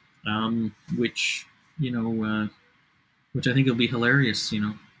 which, which I think will be hilarious,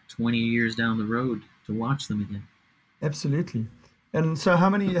 20 years down the road to watch them again. Absolutely. And so how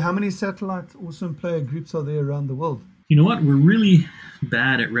many satellite awesome player groups are there around the world? You know what? We're really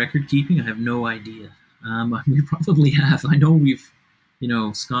bad at record keeping. I have no idea. We probably have. I know we've,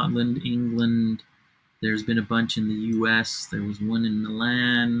 Scotland, England. There's been a bunch in the U.S. There was one in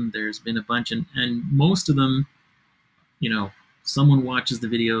Milan. There's been a bunch, and most of them, someone watches the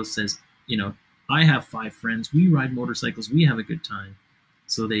video, says, I have 5 friends. We ride motorcycles. We have a good time.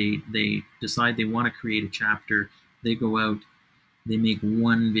 So they decide they want to create a chapter. They go out. They make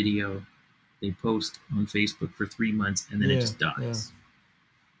one video. They post on Facebook for 3 months, and then it just dies. Yeah.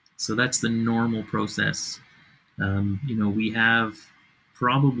 So that's the normal process. We have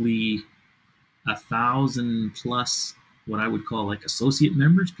probably 1,000 plus what I would call like associate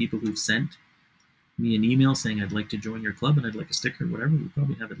members, people who've sent me an email saying I'd like to join your club and I'd like a sticker, whatever. We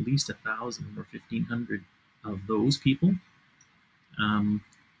probably have at least 1,000 or 1,500 of those people,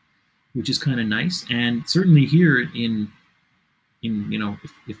 which is kind of nice. And certainly here in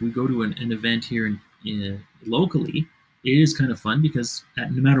if we go to an event here in locally, it is kind of fun because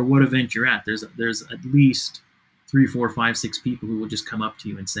no matter what event you're at, there's at least 3, 4, 5, 6 people who will just come up to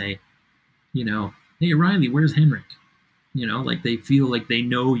you and say, hey Riley, where's Henrik? Like they feel like they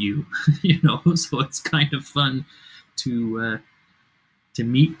know you, so it's kind of fun to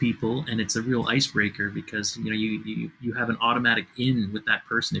meet people, and it's a real icebreaker because you have an automatic in with that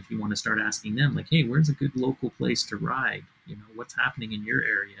person if you want to start asking them like, hey, where's a good local place to ride? What's happening in your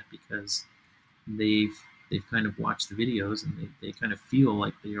area, because they've kind of watched the videos and they kind of feel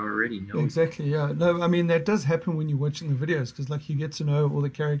like they already know. Exactly. Yeah. No, I mean that does happen when you're watching the videos because like you get to know all the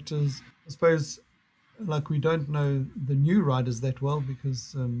characters. I suppose like we don't know the new riders that well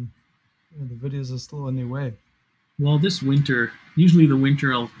because the videos are still on their way. Well, this winter, usually the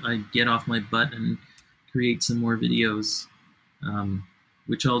winter, I get off my butt and create some more videos,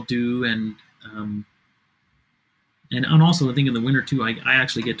 which I'll do, and also I think in the winter too, I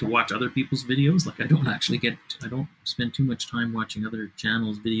actually get to watch other people's videos. Like I don't spend too much time watching other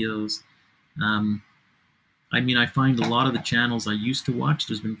channels' videos. I find a lot of the channels I used to watch,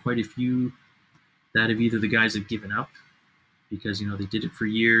 there's been quite a few that have either the guys have given up because they did it for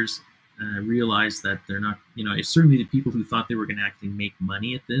years. Realized that they're not, it's certainly the people who thought they were going to actually make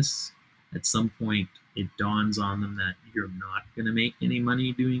money at this. At some point, it dawns on them that you're not going to make any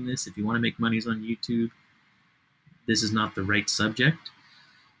money doing this. If you want to make money on YouTube, this is not the right subject.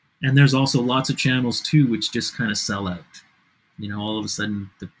 And there's also lots of channels too, which just kind of sell out. All of a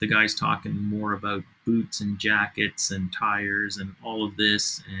sudden, the guy's talking more about boots and jackets and tires and all of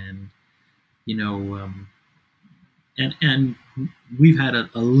this, and and we've had a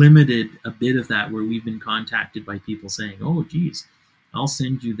bit of that where we've been contacted by people saying, oh geez, I'll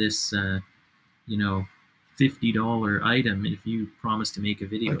send you this $50 item if you promise to make a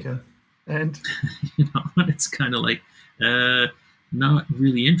video. Okay. And it's kind of like not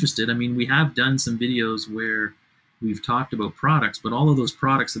really interested. We have done some videos where we've talked about products, but all of those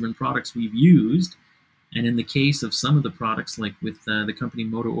products have been products we've used. And in the case of some of the products, like with the company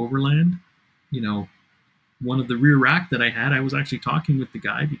Moto Overland, one of the rear rack that I had, I was actually talking with the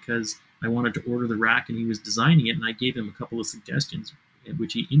guy because I wanted to order the rack and he was designing it, and I gave him a couple of suggestions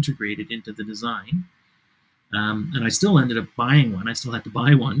which he integrated into the design. And I still ended up buying one. I still had to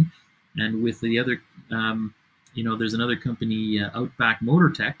buy one. And with the other, there's another company, Outback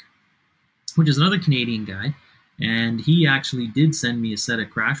Motor Tech, which is another Canadian guy. And he actually did send me a set of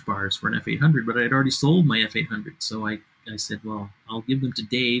crash bars for an F800, but I had already sold my F800. So I said, well, I'll give them to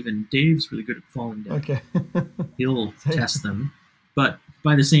Dave, and Dave's really good at falling down. Okay. He'll test them. But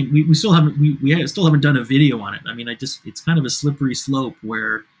by the same, we still haven't we still haven't done a video on it. It's kind of a slippery slope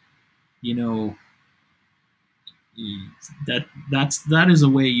where, that is a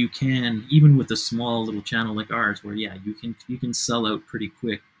way you can, even with a small little channel like ours, where you can sell out pretty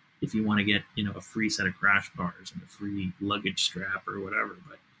quick if you want to get a free set of crash bars and a free luggage strap or whatever.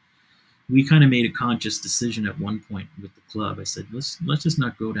 But we kind of made a conscious decision at one point with the club. I said, let's just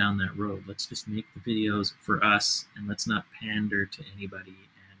not go down that road. Let's just make the videos for us, and let's not pander to anybody.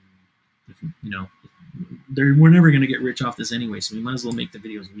 we're never going to get rich off this anyway, so we might as well make the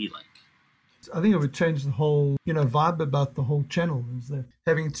videos we like. I think it would change the whole, vibe about the whole channel. Is that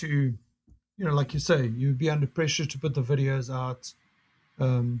having to, like you say, you'd be under pressure to put the videos out.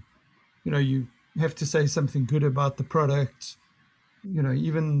 Um, you have to say something good about the product.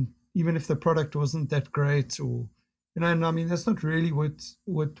 Even if the product wasn't that great, or and I mean that's not really what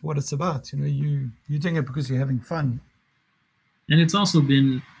it's about. You're doing it because you're having fun. And it's also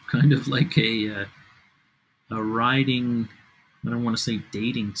been kind of like a riding, I don't want to say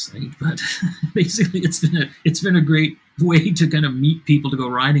dating site, but basically it's been a great way to kind of meet people to go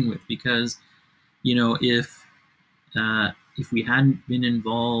riding with, because if we hadn't been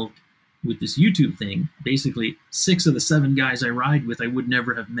involved with this YouTube thing, basically 6 of the 7 guys I ride with I would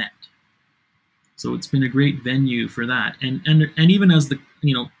never have met. So it's been a great venue for that. And even as the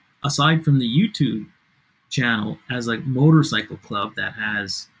aside from the YouTube channel, as a motorcycle club that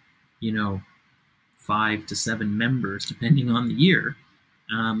has 5 to 7 members depending on the year,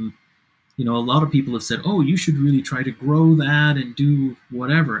 a lot of people have said, oh, you should really try to grow that and do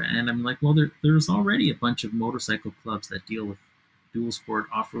whatever. And I'm like, well, there's already a bunch of motorcycle clubs that deal with dual sport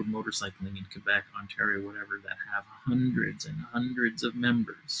off-road motorcycling in Quebec, Ontario, whatever, that have hundreds and hundreds of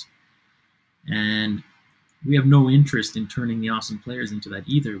members. And we have no interest in turning the awesome players into that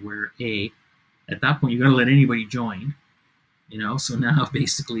either, where at that point you got to let anybody join. So now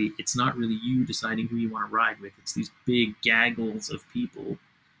basically it's not really you deciding who you want to ride with. It's these big gaggles of people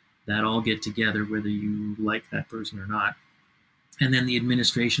that all get together, whether you like that person or not. And then the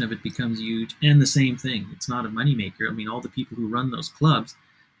administration of it becomes huge. And the same thing, it's not a moneymaker. I mean, all the people who run those clubs,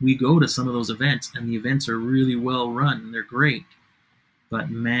 we go to some of those events, and the events are really well run and they're great. But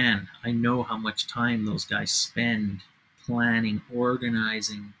man, I know how much time those guys spend planning,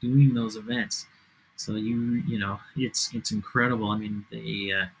 organizing, doing those events. So it's incredible. I mean,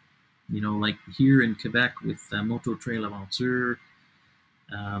 they like here in Quebec with Moto Trail Aventure,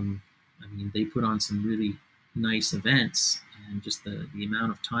 I mean, they put on some really nice events, and just the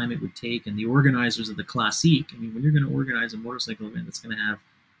amount of time it would take, and the organizers of the Classique. I mean, when you're going to organize a motorcycle event that's going to have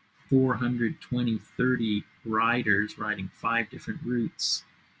 420, 30 riders riding 5 different routes,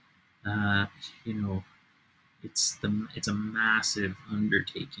 it's a massive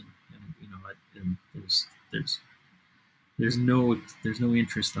undertaking, and there's no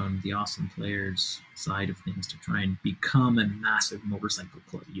interest on the awesome players side of things to try and become a massive motorcycle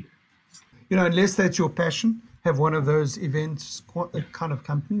club either. Unless that's your passion, have one of those events kind of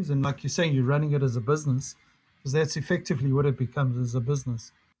companies, and like you're saying, you're running it as a business, because that's effectively what it becomes, as a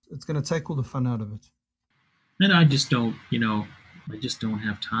business. It's going to take all the fun out of it. And I just don't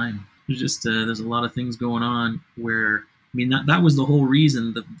have time. There's a lot of things going on where, I mean, that was the whole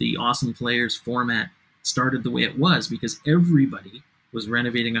reason that the Awesome Players format started the way it was, because everybody was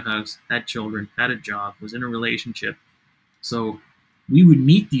renovating a house, had children, had a job, was in a relationship. So we would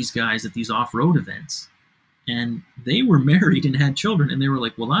meet these guys at these off-road events, and they were married and had children, and they were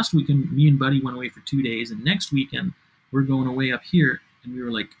like, well, last weekend me and Buddy went away for 2 days, and next weekend we're going away up here. And we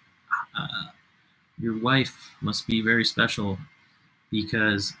were like, your wife must be very special,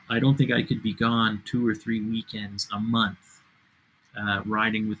 because I don't think I could be gone 2 or 3 weekends a month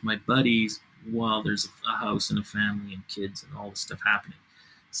riding with my buddies while there's a house and a family and kids and all this stuff happening.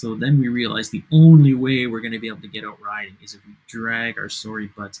 So then we realized the only way we're going to be able to get out riding is if we drag our sorry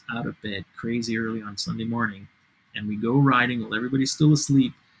butts out of bed crazy early on Sunday morning, and we go riding while everybody's still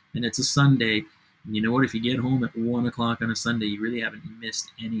asleep, and it's a Sunday. And you know what? If you get home at 1 o'clock on a Sunday, you really haven't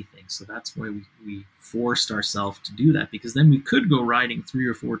missed anything. So that's why we forced ourselves to do that, because then we could go riding 3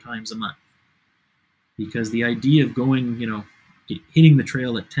 or 4 times a month. Because the idea of going, hitting the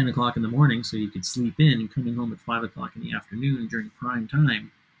trail at 10 o'clock in the morning so you could sleep in, and coming home at 5 o'clock in the afternoon during prime time,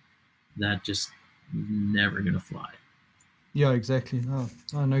 that just never going to fly. Yeah, exactly. No,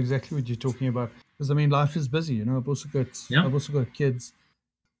 I know exactly what you're talking about. Because I mean, life is busy. I've also got kids.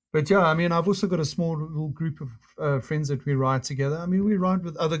 But yeah, I mean, I've also got a small little group of friends that we ride together. I mean, we ride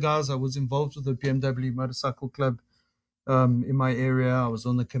with other guys. I was involved with the BMW Motorcycle Club in my area. I was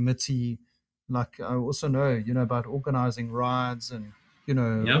on the committee. Like, I also know, about organizing rides, and,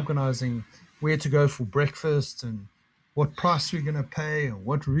 organizing where to go for breakfast, and what price we're going to pay, and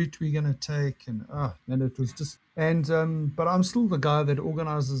what route we're going to take. And, it was just, and, but I'm still the guy that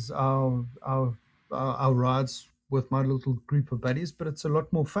organizes our rides with my little group of buddies, but it's a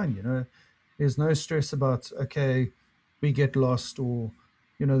lot more fun. There's no stress about, okay, we get lost, or,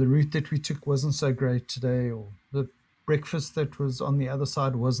 the route that we took wasn't so great today, or the breakfast that was on the other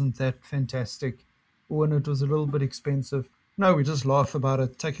side wasn't that fantastic, or when it was a little bit expensive. No, we just laugh about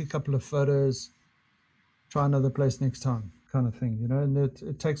it, take a couple of photos, try another place next time. kind of thing, and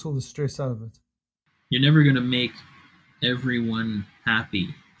it takes all the stress out of it. You're never going to make everyone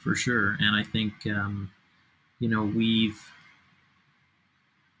happy for sure, and I think you know we've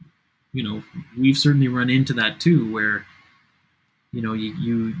you know we've certainly run into that too, where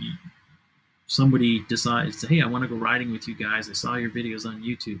you somebody decides, hey, I want to go riding with you guys. I saw your videos on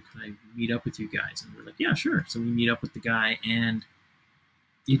YouTube. Can I meet up with you guys? And we're like, yeah, sure. So we meet up with the guy, and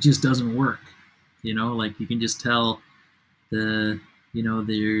it just doesn't work. Like you can just tell the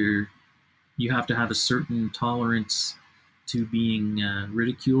there you have to have a certain tolerance to being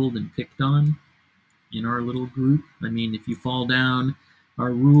ridiculed and picked on in our little group. I mean, if you fall down,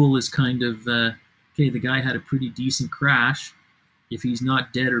 our rule is kind of okay. The guy had a pretty decent crash. If he's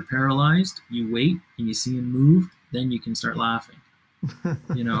not dead or paralyzed, you wait and you see him move, then you can start laughing.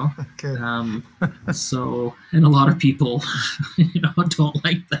 You know, Okay. so and a lot of people, don't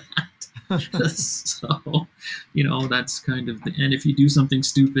like that. So, that's kind of and if you do something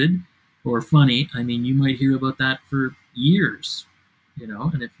stupid or funny, I mean, you might hear about that for years.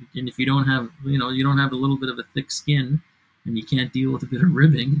 And if you don't have you don't have a little bit of a thick skin and you can't deal with a bit of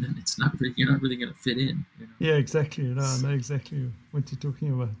ribbing, then you're not really going to fit in. Yeah, exactly. No, I know exactly what you're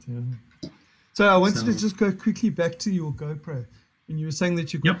talking about. Yeah. So I wanted to So, just go quickly back to your GoPro. And you were saying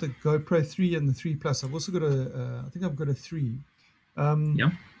that you've got yep, the GoPro 3 and the 3 Plus. I've also got I think I've got a 3.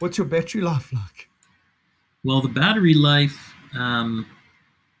 yep. What's your battery life like? Well, the battery life.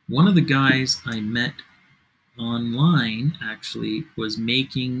 One of the guys I met online actually was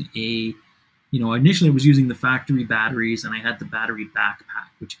making initially I was using the factory batteries and I had the battery backpack,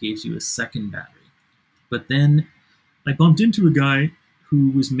 which gives you a second battery. But then I bumped into a guy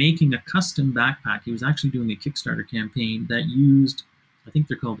who was making a custom backpack. He was actually doing a Kickstarter campaign that used, I think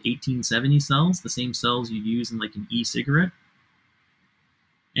they're called 1870 cells, the same cells you use in like an e-cigarette.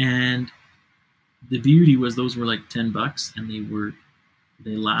 And the beauty was those were like $10 and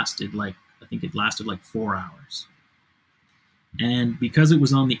they lasted like, I think it lasted like 4 hours. And because it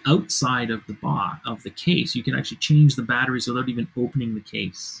was on the outside of the case, you could actually change the batteries without even opening the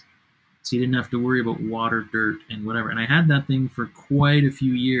case. So you didn't have to worry about water, dirt, and whatever. And I had that thing for quite a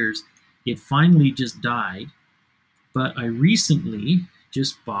few years. It finally just died, but I recently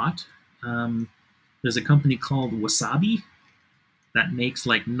just bought. There's a company called Wasabi that makes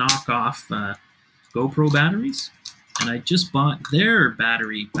like knockoff GoPro batteries, and I just bought their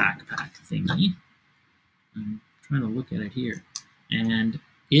battery backpack thingy. I'm trying to look at it here, and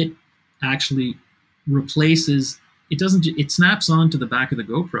it actually replaces. It doesn't. It snaps onto the back of the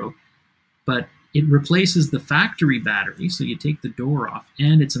GoPro, but it replaces the factory battery. So you take the door off,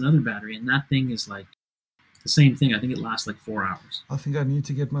 and it's another battery, and that thing is like the same thing. I think it lasts like 4 hours, I think I need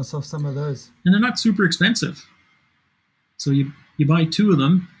to get myself some of those. and they're not super expensive. So you buy two of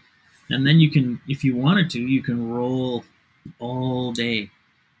them, and then you can, if you wanted to, you can roll all day.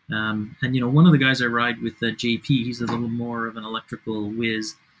 And one of the guys I ride with, JP, he's a little more of an electrical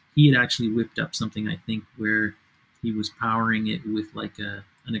whiz. He had actually whipped up something, I think, where he was powering it with like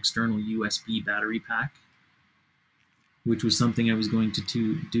an external USB battery pack, which was something I was going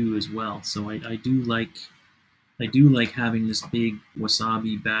to do as well. So I do like having this big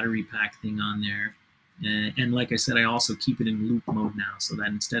Wasabi battery pack thing on there. And like I said, I also keep it in loop mode now, so that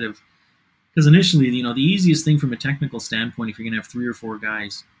instead of, because initially, the easiest thing from a technical standpoint, if you're going to have 3 or 4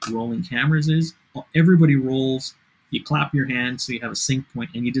 guys rolling cameras, is everybody rolls, you clap your hands so you have a sync point,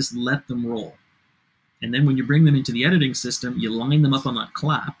 and you just let them roll. And then when you bring them into the editing system, you line them up on that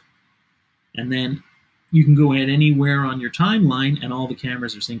clap, and then you can go at anywhere on your timeline, and all the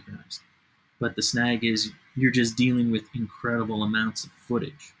cameras are synchronized. But the snag is you're just dealing with incredible amounts of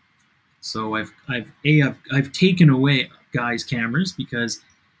footage. So I've taken away guys' cameras because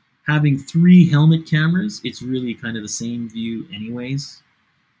having 3 helmet cameras, it's really kind of the same view anyways.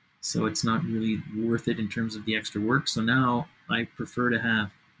 So it's not really worth it in terms of the extra work. So now I prefer to have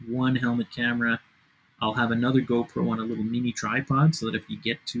 1 helmet camera. I'll have another GoPro on a little mini tripod so that if you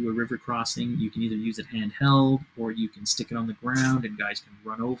get to a river crossing, you can either use it handheld or you can stick it on the ground and guys can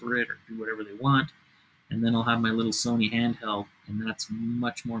run over it or do whatever they want. And then I'll have my little Sony handheld, and that's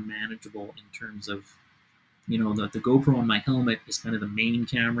much more manageable in terms of, the GoPro on my helmet is kind of the main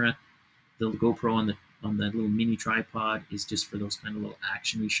camera. The GoPro on the little mini tripod is just for those kind of little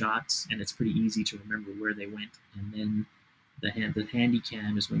actiony shots, and it's pretty easy to remember where they went. And then the handy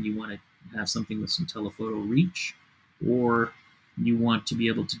cam is when you want to have something with some telephoto reach, or you want to be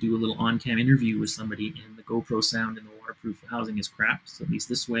able to do a little on-cam interview with somebody, and the GoPro sound in the waterproof housing is crap. So at least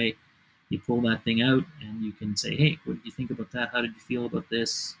this way, you pull that thing out and you can say, hey, what did you think about that? How did you feel about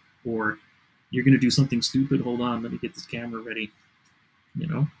this? Or you're going to do something stupid. Hold on, let me get this camera ready.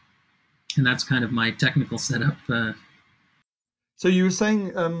 And that's kind of my technical setup So you were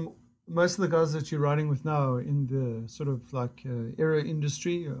saying most of the guys that you're riding with now are in the sort of like aero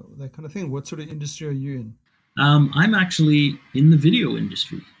industry, or that kind of thing. What sort of industry are you in? I'm actually in the video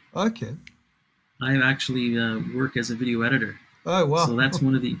industry. Okay. I actually work as a video editor. Oh So wow. that's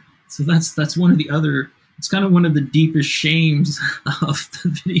one of the that's one of the other. It's kind of one of the deepest shames of the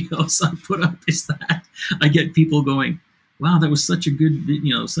videos I put up is that I get people going, "Wow, that was such a good,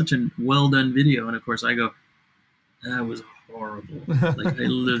 such a well done video," and of course I go, "That was horrible." Like I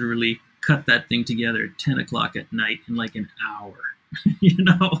literally cut that thing together at 10 o'clock at night in like an hour, you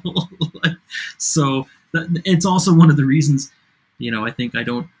know. So it's also one of the reasons, I think I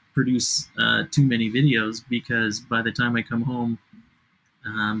don't produce too many videos because by the time I come home,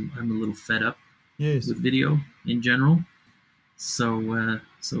 I'm a little fed up Yes. with video in general. So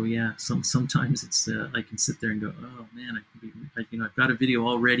yeah, sometimes it's I can sit there and go, oh man, I've got a video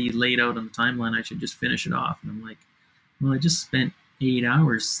already laid out on the timeline. I should just finish it off. And I'm like, well, I just spent 8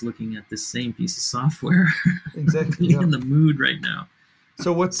 hours looking at this same piece of software. I'm Exactly. really Yeah. in the mood right now.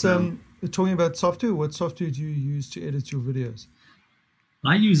 So what's So talking about software? What software do you use to edit your videos?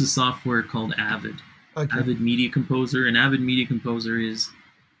 I use a software called Avid, Okay. Avid Media Composer, and Avid Media Composer is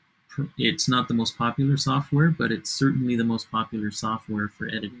it's not the most popular software, but it's certainly the most popular software for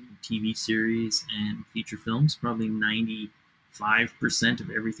editing TV series and feature films. Probably 95% of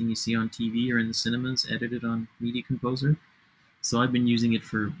everything you see on TV or in the cinemas edited on Media Composer. So I've been using it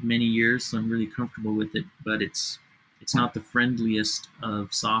for many years, so I'm really comfortable with it. But it's not the friendliest of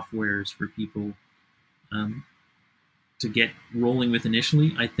softwares for people um, to get rolling with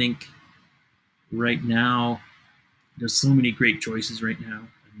initially. I think right now there's so many great choices right now.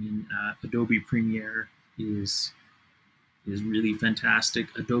 I mean, Adobe Premiere is is really fantastic.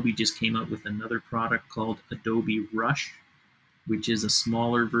 Adobe just came out with another product called Adobe Rush, which is a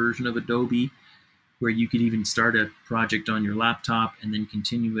smaller version of Adobe where you could even start a project on your laptop and then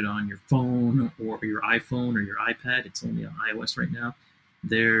continue it on your phone or your iPhone or your iPad. It's only on iOS right now.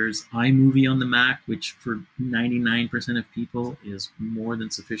 There's iMovie on the Mac, which for 99% of people is more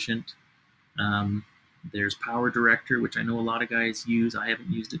than sufficient. Um, there's Power Director, which I know a lot of guys use. I haven't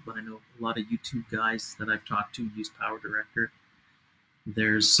used it, but I know a lot of YouTube guys that I've talked to use Power Director.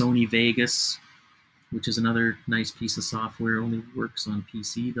 There's Sony Vegas, which is another nice piece of software. Only works on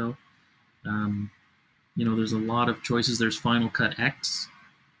PC though. Um, there's a lot of choices. There's Final Cut X,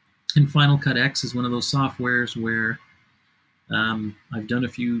 and Final Cut X is one of those softwares where I've done a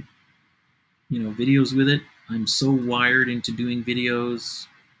few, videos with it. I'm so wired into doing videos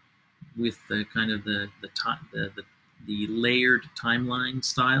with the kind of the layered timeline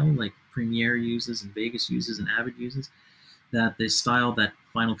style like Premiere uses and Vegas uses and Avid uses, that the style that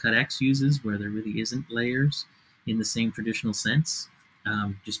Final Cut X uses, where there really isn't layers in the same traditional sense,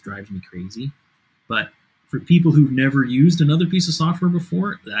 just drives me crazy. But for people who've never used another piece of software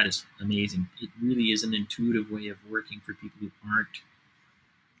before, that is amazing. It really is an intuitive way of working for people who aren't,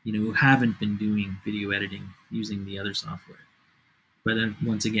 who haven't been doing video editing using the other software. But then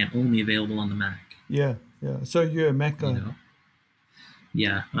once again, only available on the Mac. Yeah. Yeah. So you're a Mac You guy. know,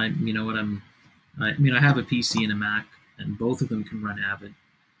 yeah. You know what I mean, I have a PC and a Mac, and both of them can run Avid.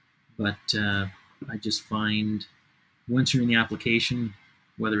 But I just find once you're in the application,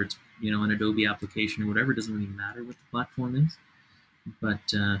 whether it's an Adobe application or whatever, it doesn't really matter what the platform is.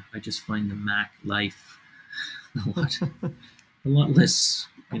 But I just find the Mac life a lot less,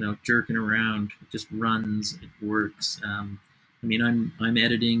 jerking around. It just runs, it works. I mean, I'm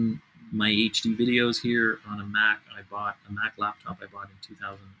editing my HD videos here on a Mac. I bought a Mac laptop I bought in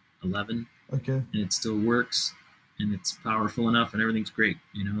 2011, Okay. and it still works, and it's powerful enough, and everything's great.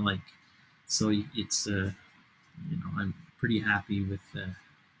 So it's I'm pretty happy with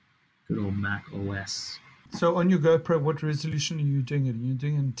good old Mac OS. So on your GoPro, what resolution are you doing it? You're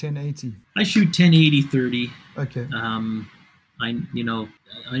doing it in 1080. I shoot 1080 30. Okay. I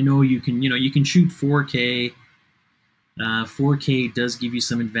know you can shoot 4K. 4K does give you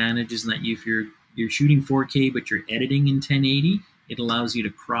some advantages in that if you're shooting 4K but you're editing in 1080, it allows you to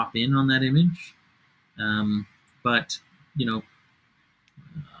crop in on that image. But you know,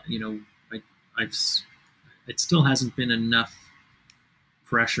 you know, I've it still hasn't been enough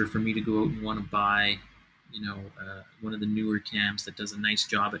pressure for me to go out and want to buy, one of the newer cams that does a nice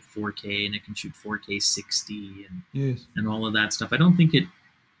job at 4K and it can shoot 4K 60 Yes. and all of that stuff. I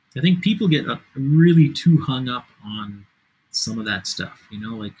think people get really too hung up on some of that stuff,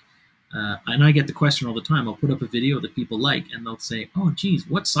 and I get the question all the time. I'll put up a video that people like and they'll say, oh, geez,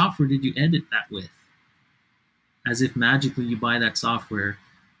 what software did you edit that with? As if magically you buy that software,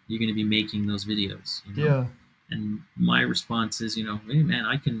 you're going to be making those videos. Yeah. And my response is, hey man,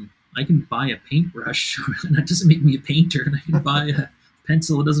 I can buy a paintbrush, and that doesn't make me a painter. And I can buy a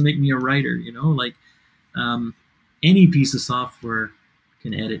pencil, it doesn't make me a writer. Like um, any piece of software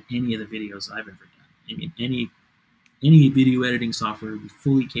can edit any of the videos I've ever done. I mean, any video editing software would be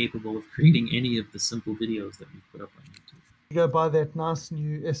fully capable of creating any of the simple videos that we've put up on YouTube. You go buy that nice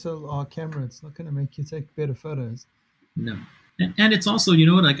new SLR camera, it's not going to make you take better photos. No. And it's also, you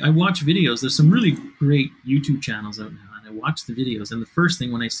know what, like I watch videos. There's some really great YouTube channels out now, and I watch the videos. And the first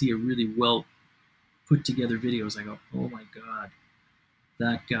thing when I see a really well put together videos, I go, oh my God,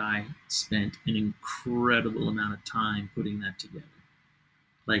 that guy spent an incredible amount of time putting that together.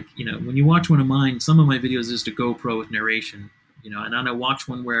 Like, when you watch one of mine, some of my videos is to GoPro with narration, and then I watch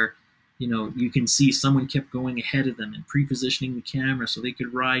one where, you can see someone kept going ahead of them and pre-positioning the camera so they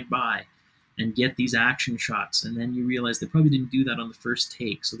could ride by and get these action shots. And then you realize they probably didn't do that on the first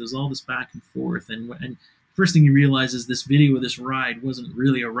take. So there's all this back and forth. And first thing you realize is this video of this ride wasn't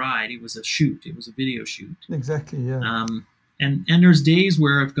really a ride. It was a shoot. It was a video shoot. Exactly, yeah. And there's days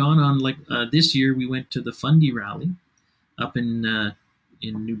where I've gone on, like this year we went to the Fundy Rally up in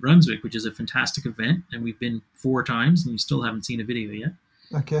New Brunswick, which is a fantastic event. And we've been 4 times and we still haven't seen a video yet.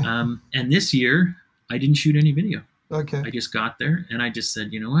 Okay. And this year I didn't shoot any video. Okay. I just got there and I just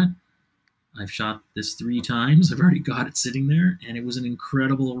said, you know what? I've shot this 3 times. I've already got it sitting there, and it was an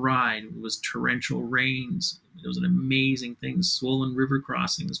incredible ride. It was torrential rains. It was an amazing thing. Swollen river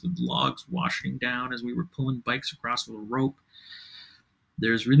crossings with logs washing down as we were pulling bikes across with a rope.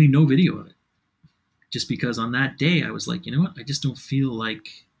 There's really no video of it. Just because on that day I was like, you know what? I just don't feel like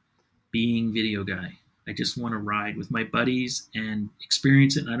being video guy. I just want to ride with my buddies and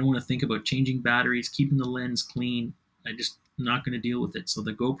experience it. And I don't want to think about changing batteries, keeping the lens clean. I'm not going to deal with it. So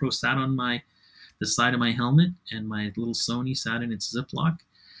the GoPro sat on the side of my helmet, and my little Sony sat in its Ziploc,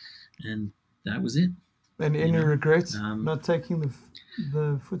 and that was it. And any regrets not taking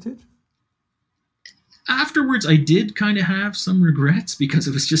the footage? Afterwards, I did kind of have some regrets because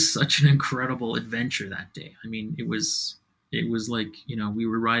it was just such an incredible adventure that day. I mean, it was like, we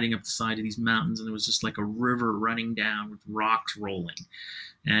were riding up the side of these mountains, and there was just like a river running down with rocks rolling.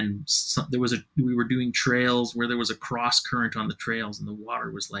 And we were doing trails where there was a cross current on the trails, and the water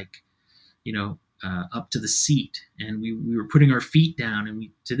was like, up to the seat. And we were putting our feet down, and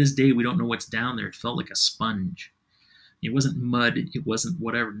to this day, we don't know what's down there. It felt like a sponge. It wasn't mud. It wasn't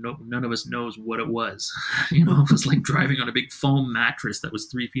whatever. No, none of us knows what it was. It was like driving on a big foam mattress that was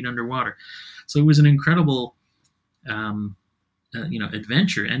 3 feet underwater. So it was an incredible,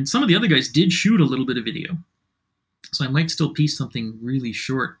 adventure. And some of the other guys did shoot a little bit of video. So I might still piece something really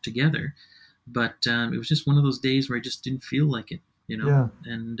short together, but it was just one of those days where I just didn't feel like it, Yeah.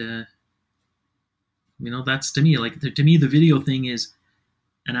 And that's to me, like to me, the video thing is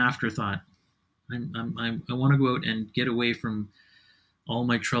an afterthought. I want to go out and get away from all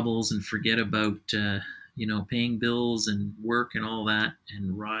my troubles and forget about paying bills and work and all that,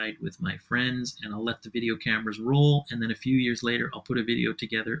 and ride with my friends. And I'll let the video cameras roll, and then a few years later, I'll put a video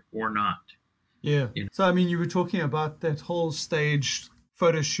together or not. Yeah. So, I mean, you were talking about that whole stage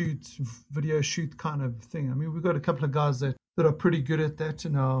photo shoot, video shoot kind of thing. I mean, we've got a couple of guys that are pretty good at that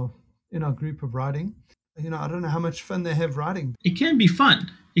in our group of riding. I don't know how much fun they have riding. It can be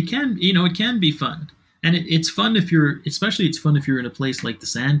fun. It can be fun. And it's fun if you're in a place like the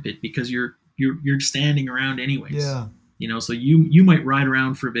Sandpit, because you're standing around anyways. Yeah. So you might ride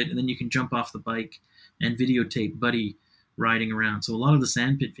around for a bit, and then you can jump off the bike and videotape Buddy riding around. So a lot of the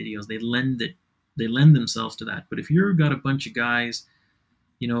Sandpit videos, they lend themselves to that. But if you've got a bunch of guys,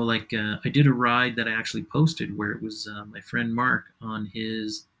 I did a ride that I actually posted where it was my friend Mark on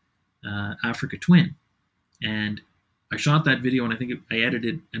his Africa Twin, and I shot that video, and I think I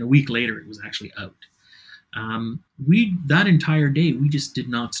edited, and a week later it was actually out. That entire day we just did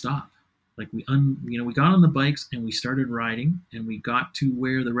not stop. Like we got on the bikes and we started riding, and we got to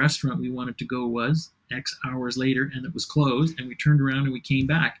where the restaurant we wanted to go was X hours later, and it was closed, and we turned around and we came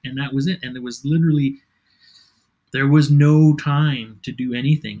back, and that was it. And there was no time to do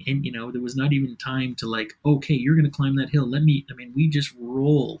anything. And, there was not even time to like, okay, you're going to climb that hill. We just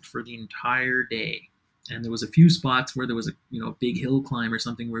rolled for the entire day. And there was a few spots where there was a big hill climb or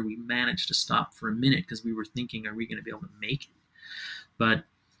something where we managed to stop for a minute because we were thinking, are we going to be able to make it? But,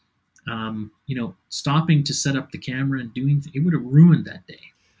 stopping to set up the camera and it would have ruined that day.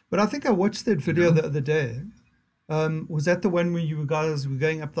 But I think I watched that video the other day. Was that the one where you guys were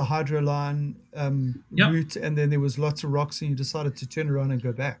going up the hydro line route, and then there was lots of rocks, and you decided to turn around and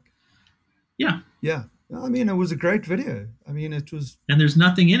go back? Yeah. Yeah. I mean, it was a great video. I mean, it was... And there's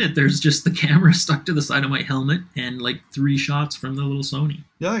nothing in it. There's just the camera stuck to the side of my helmet and like 3 shots from the little Sony.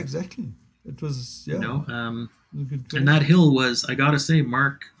 Yeah, exactly. It was, yeah. Good And that finish. hill was, I gotta say,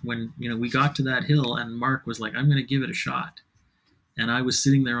 Mark, when we got to that hill, and Mark was like, "I'm gonna give it a shot," and I was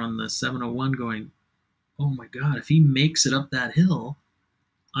sitting there on the 701 going, "Oh my god, if he makes it up that hill,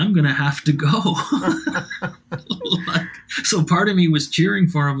 I'm gonna have to go." Like, so part of me was cheering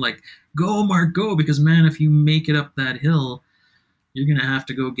for him, like, "Go, Mark, go!" Because man, if you make it up that hill, you're gonna have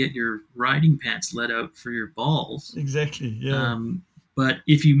to go get your riding pants let out for your balls. Exactly. Yeah. Um, but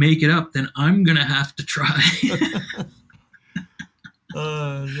if you make it up, then I'm gonna have to try.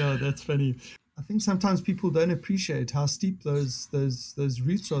 Yeah, that's funny. I think sometimes people don't appreciate how steep those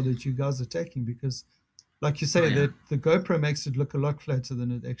routes are that you guys are taking because, like you Oh say, yeah, that the GoPro makes it look a lot flatter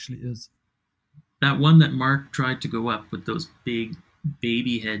than it actually is. that one that Mark tried to go up with those big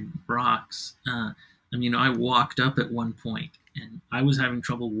baby head rocks. I mean, I walked up at one point, and I was having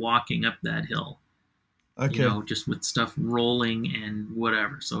trouble walking up that hill. Okay. Just with stuff rolling and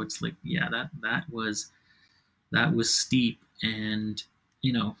whatever. So it's like, yeah, that was steep, and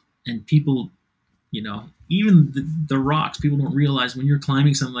and people, even the rocks, people don't realize when you're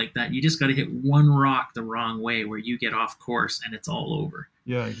climbing something like that, you just got to hit one rock the wrong way where you get off course and it's all over.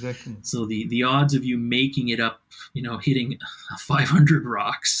 Yeah, exactly. So the odds of you making it up, hitting 500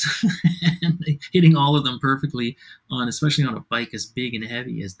 rocks and hitting all of them perfectly on, especially on a bike as big and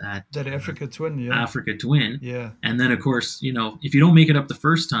heavy as that That Africa Twin, yeah. Africa Twin. Yeah. And then, of course, if you don't make it up the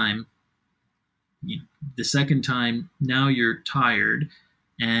first time, the second time, now you're tired,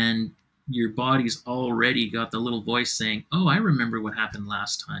 and your body's already got the little voice saying, "Oh, I remember what happened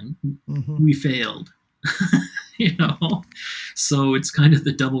last time. Hmm. We failed." you know, so it's kind of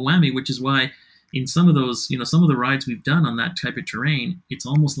the double whammy, which is why in some of those, some of the rides we've done on that type of terrain, it's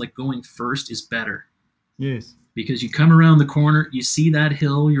almost like going first is better Yes. because you come around the corner, you see that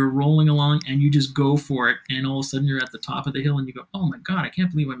hill, you're rolling along, and you just go for it, and all of a sudden you're at the top of the hill, and you go, "Oh my god, I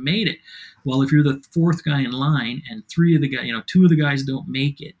can't believe I made it." Well, if you're the fourth guy in line, and two of the guys don't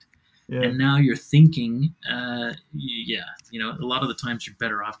make it, Yeah. and now you're thinking, yeah, a lot of the times you're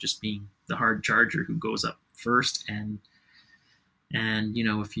better off just being the hard charger who goes up first, and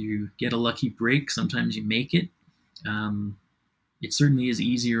if you get a lucky break, sometimes you make it. Um, it certainly is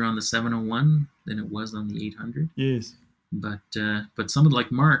easier on the 701 than it was on the 800. Yes. But someone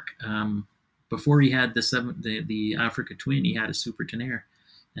like Mark, before he had the Africa Twin, he had a Super Tenere,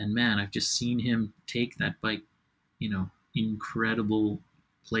 and man, I've just seen him take that bike, incredible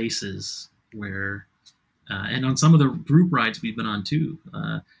places where, and on some of the group rides we've been on too.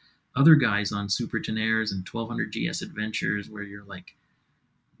 Other guys on Super Teneres and 1200 GS Adventures, where you're like,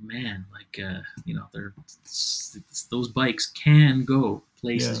 man, like those bikes can go Yeah.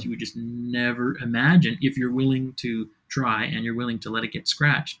 places you would just never imagine if you're willing to try and you're willing to let it get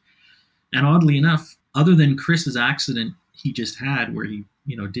scratched. And oddly enough, other than Chris's accident he just had where he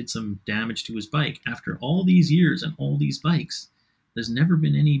did some damage to his bike, after all these years and all these bikes, there's never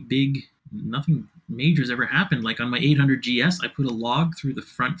been any nothing major has ever happened. Like on my 800 GS, I put a log through the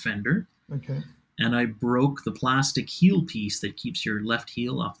front fender, Okay. and I broke the plastic heel piece that keeps your left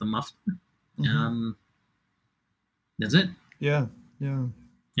heel off the muffler. Hmm. That's it. Yeah. Yeah.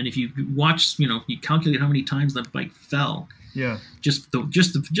 And if you watch, you calculate how many times that bike fell. Yeah. Just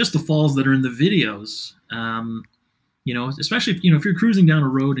the falls that are in the videos. Especially if you're cruising down a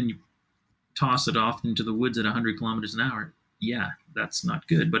road and you toss it off into the woods at 100 kilometers an hour. Yeah, that's not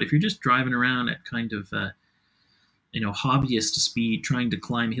good. But if you're just driving around at kind of hobbyist speed, trying to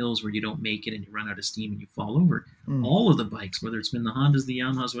climb hills where you don't make it and you run out of steam and you fall over, Mm. all of the bikes, whether it's been the Hondas, the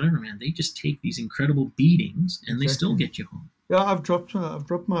Yamahas, whatever, man, they just take these incredible beatings and they still Exactly. get you home. Yeah, I've dropped my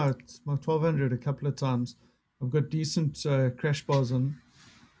 1200 a couple of times. I've got decent crash bars on.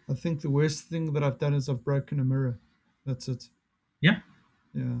 I think the worst thing that I've done is I've broken a mirror. That's it. Yeah,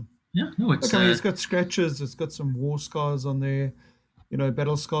 Yeah. yeah, no, it's Look, I mean, it's got scratches. It's got some war scars on there.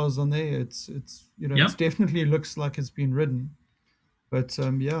 Battle scars on there. It's yep, definitely looks like it's been ridden. But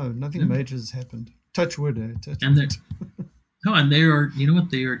yeah, nothing yeah. major has happened. Touch wood, eh? Touch And they're wood. no, and they are,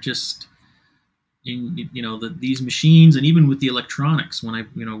 what they are just these machines, and even with the electronics, when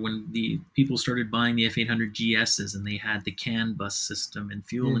the people started buying the F800 GSs and they had the CAN bus system and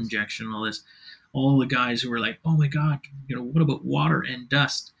fuel Yes. injection and all this, all the guys who were like, "Oh my god, what about water and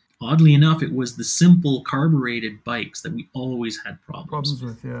dust?" Oddly enough, it was the simple carbureted bikes that we always had problems Problems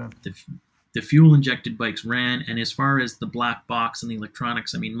with. with, yeah. The fuel injected bikes ran, and as far as the black box and the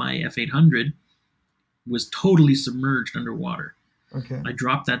electronics, I mean, my F800 was totally submerged underwater. Okay. I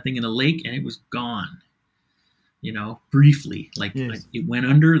dropped that thing in a lake and it was gone. Briefly, like Yes. it went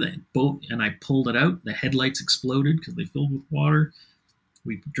under the boat, and I pulled it out. The headlights exploded because they filled with water.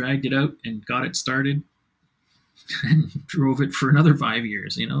 We dragged it out and got it started, and drove it for another 5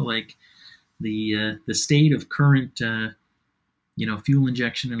 years. the state of current fuel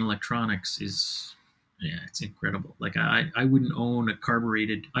injection and electronics is, yeah, it's incredible. Like I wouldn't own a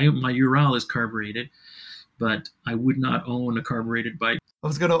carbureted. My Ural is carbureted, but I would not own a carbureted bike. I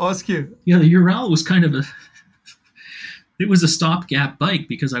was going to ask you. Yeah, the Ural was kind of it was a stopgap bike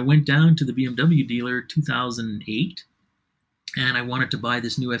because I went down to the BMW dealer 2008 and I wanted to buy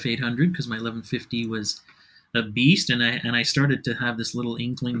this new F800 because my 1150 was a beast, and I started to have this little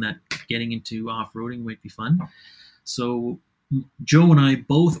inkling that getting into off-roading might be fun. So Joe and I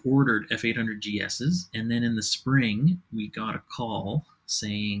both ordered F800 GSs, and then in the spring we got a call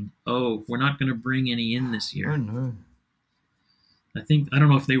saying, "Oh, we're not going to bring any in this year." Oh no. I don't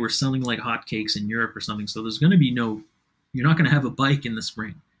know if they were selling like hotcakes in Europe or something. So there's going to be you're not going to have a bike in the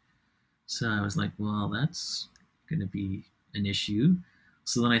spring. So I was like, well, that's going to be an issue.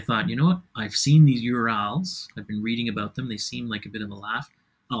 So then I thought, you know what? I've seen these Urals. I've been reading about them. They seem like a bit of a laugh.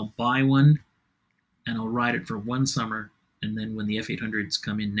 I'll buy one and I'll ride it for one summer. And then when the F800s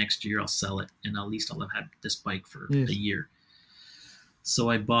come in next year, I'll sell it. And at least I'll have had this bike for a year. So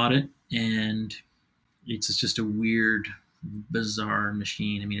I bought it, and it's just a weird, bizarre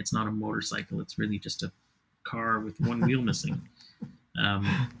machine. I mean, it's not a motorcycle. It's really just a car with one wheel missing. And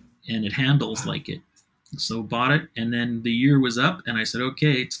it handles like it. So bought it, and then the year was up, and I said,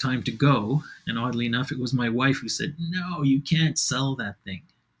 okay, it's time to go. And oddly enough, it was my wife who said, no, you can't sell that thing.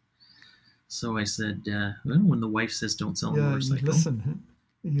 So I said, well, when the wife says don't sell a motorcycle,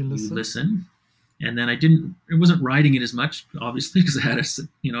 you listen. And then I wasn't riding it as much, obviously, because I had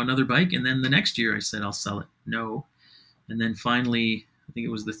another bike. And then the next year I said, I'll sell it. No. And then finally, I think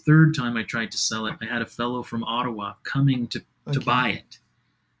it was the third time I tried to sell it, I had a fellow from Ottawa coming to buy it.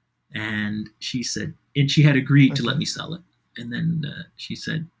 And she said, and she had agreed to let me sell it. And then she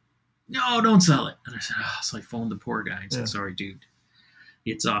said, no, don't sell it. And I said, so I phoned the poor guy and said, sorry, dude,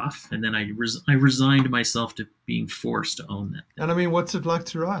 it's off. And then I resigned myself to being forced to own that thing. And I mean, what's it like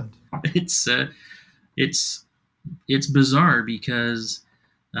to ride? It's bizarre because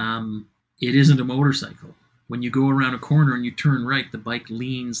it isn't a motorcycle. When you go around a corner and you turn right, the bike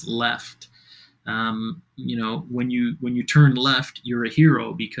leans left. When you turn left, you're a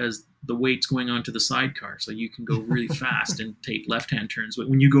hero because the weight's going onto the sidecar, so you can go really fast and take left-hand turns. But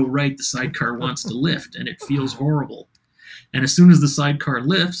when you go right, the sidecar wants to lift, and it feels horrible. And as soon as the sidecar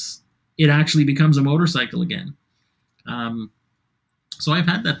lifts, it actually becomes a motorcycle again. So I've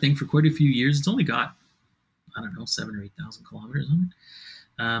had that thing for quite a few years. It's only got, 7,000 or 8,000 kilometers on it.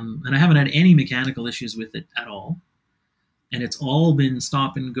 And I haven't had any mechanical issues with it at all. And it's all been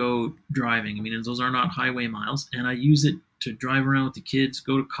stop and go driving. I mean, those are not highway miles. And I use it to drive around with the kids,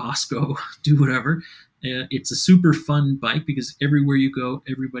 go to Costco, do whatever. It's a super fun bike because everywhere you go,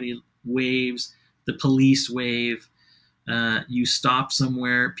 everybody waves. The police wave. You stop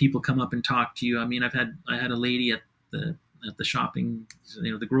somewhere, people come up and talk to you. I mean, I had a lady at the shopping,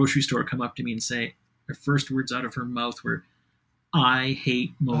 the grocery store come up to me and say, her first words out of her mouth were, I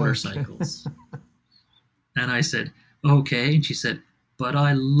hate motorcycles. And I said, okay. And she said, but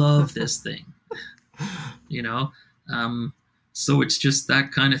I love this thing. So it's just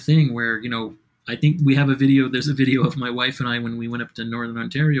that kind of thing where, I think we have there's a video of my wife and I when we went up to Northern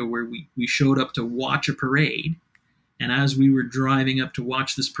Ontario where we showed up to watch a parade. And as we were driving up to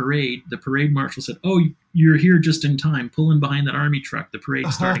watch this parade, the parade marshal said, oh, you're here just in time. Pull in behind that army truck. The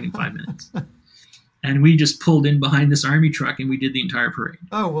parade's starting in 5 minutes. And we just pulled in behind this army truck and we did the entire parade.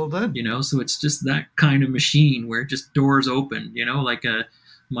 Oh, well done. So it's just that kind of machine where just doors open, like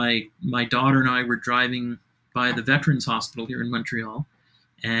my daughter and I were driving by the Veterans Hospital here in Montreal,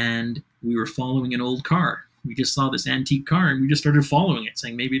 and we were following an old car. We just saw this antique car and we just started following it,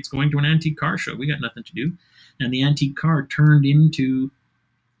 saying maybe it's going to an antique car show. We got nothing to do. And the antique car turned into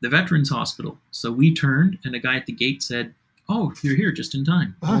the Veterans Hospital. So we turned, and a guy at the gate said, oh, you're here just in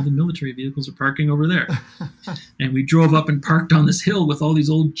time. All the military vehicles are parking over there. And we drove up and parked on this hill with all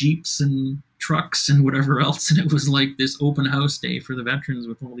these old Jeeps and trucks and whatever else. And it was like this open house day for the veterans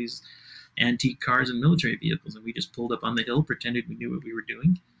with all these antique cars and military vehicles. And we just pulled up on the hill, pretended we knew what we were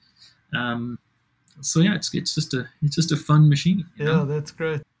doing. So yeah, it's just a fun machine. Yeah, that's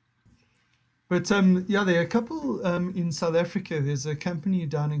great. But there are a couple in South Africa. There's a company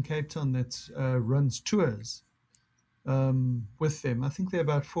down in Cape Town that runs tours with them. I think there are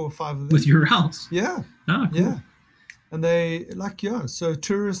about 4 or 5 of them. With your house? Yeah. Oh, cool. Yeah. And they so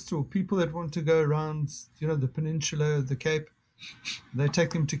tourists or people that want to go around, the peninsula, the Cape, they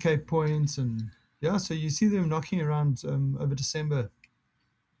take them to Cape Point, and so you see them knocking around over December.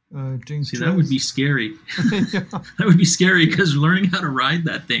 Doing tours. That would be scary. That would be scary because learning how to ride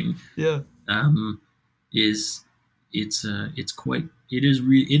that thing is it is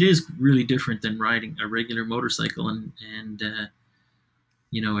really different than riding a regular motorcycle, and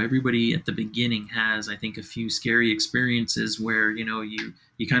everybody at the beginning has, I think, a few scary experiences where you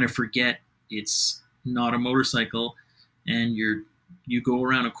kind of forget it's not a motorcycle, and you go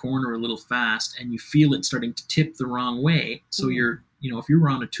around a corner a little fast and you feel it starting to tip the wrong way. So if you're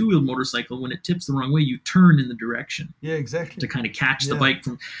on a two-wheeled motorcycle, when it tips the wrong way, you turn in the direction. Yeah, exactly. To kind of catch the bike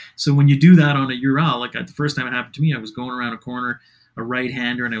from. So when you do that on a Ural, like the first time it happened to me, I was going around a corner, a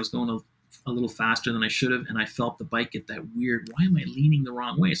right-hander, and I was going a little faster than I should have, and I felt the bike get that weird, why am I leaning the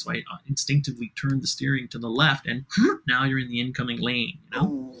wrong way? So I instinctively turned the steering to the left, and now you're in the incoming lane,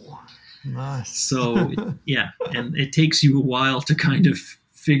 Oh, nice. So, yeah, and it takes you a while to kind of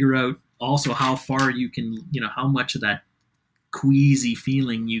figure out also how far you can, how much of that queasy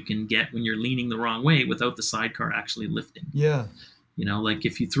feeling you can get when you're leaning the wrong way without the sidecar actually lifting. Yeah. Like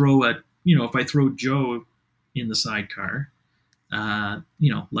if you throw if I throw Joe in the sidecar,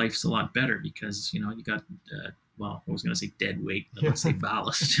 life's a lot better because, you got, I was going to say dead weight, but let's say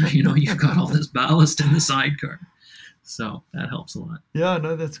ballast. You've got all this ballast in the sidecar. So that helps a lot. Yeah,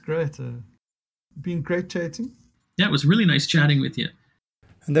 no, that's great. Been great chatting. Yeah, it was really nice chatting with you.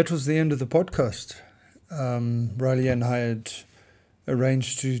 And that was the end of the podcast. Riley and I had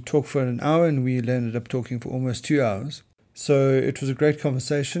arranged to talk for an hour, and we ended up talking for almost 2 hours. So it was a great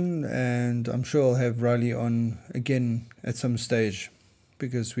conversation, and I'm sure I'll have Riley on again at some stage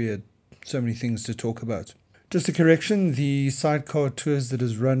because we had so many things to talk about. Just a correction, the sidecar tours that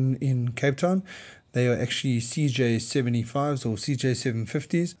is run in Cape Town, they are actually CJ75s or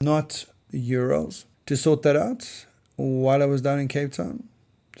CJ750s, not Urals. To sort that out, while I was down in Cape Town,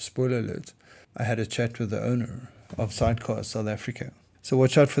 spoiler alert, I had a chat with the owner of Sidecar South Africa. So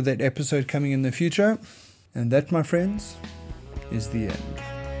watch out for that episode coming in the future. And that, my friends, is the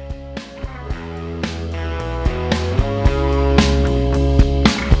end.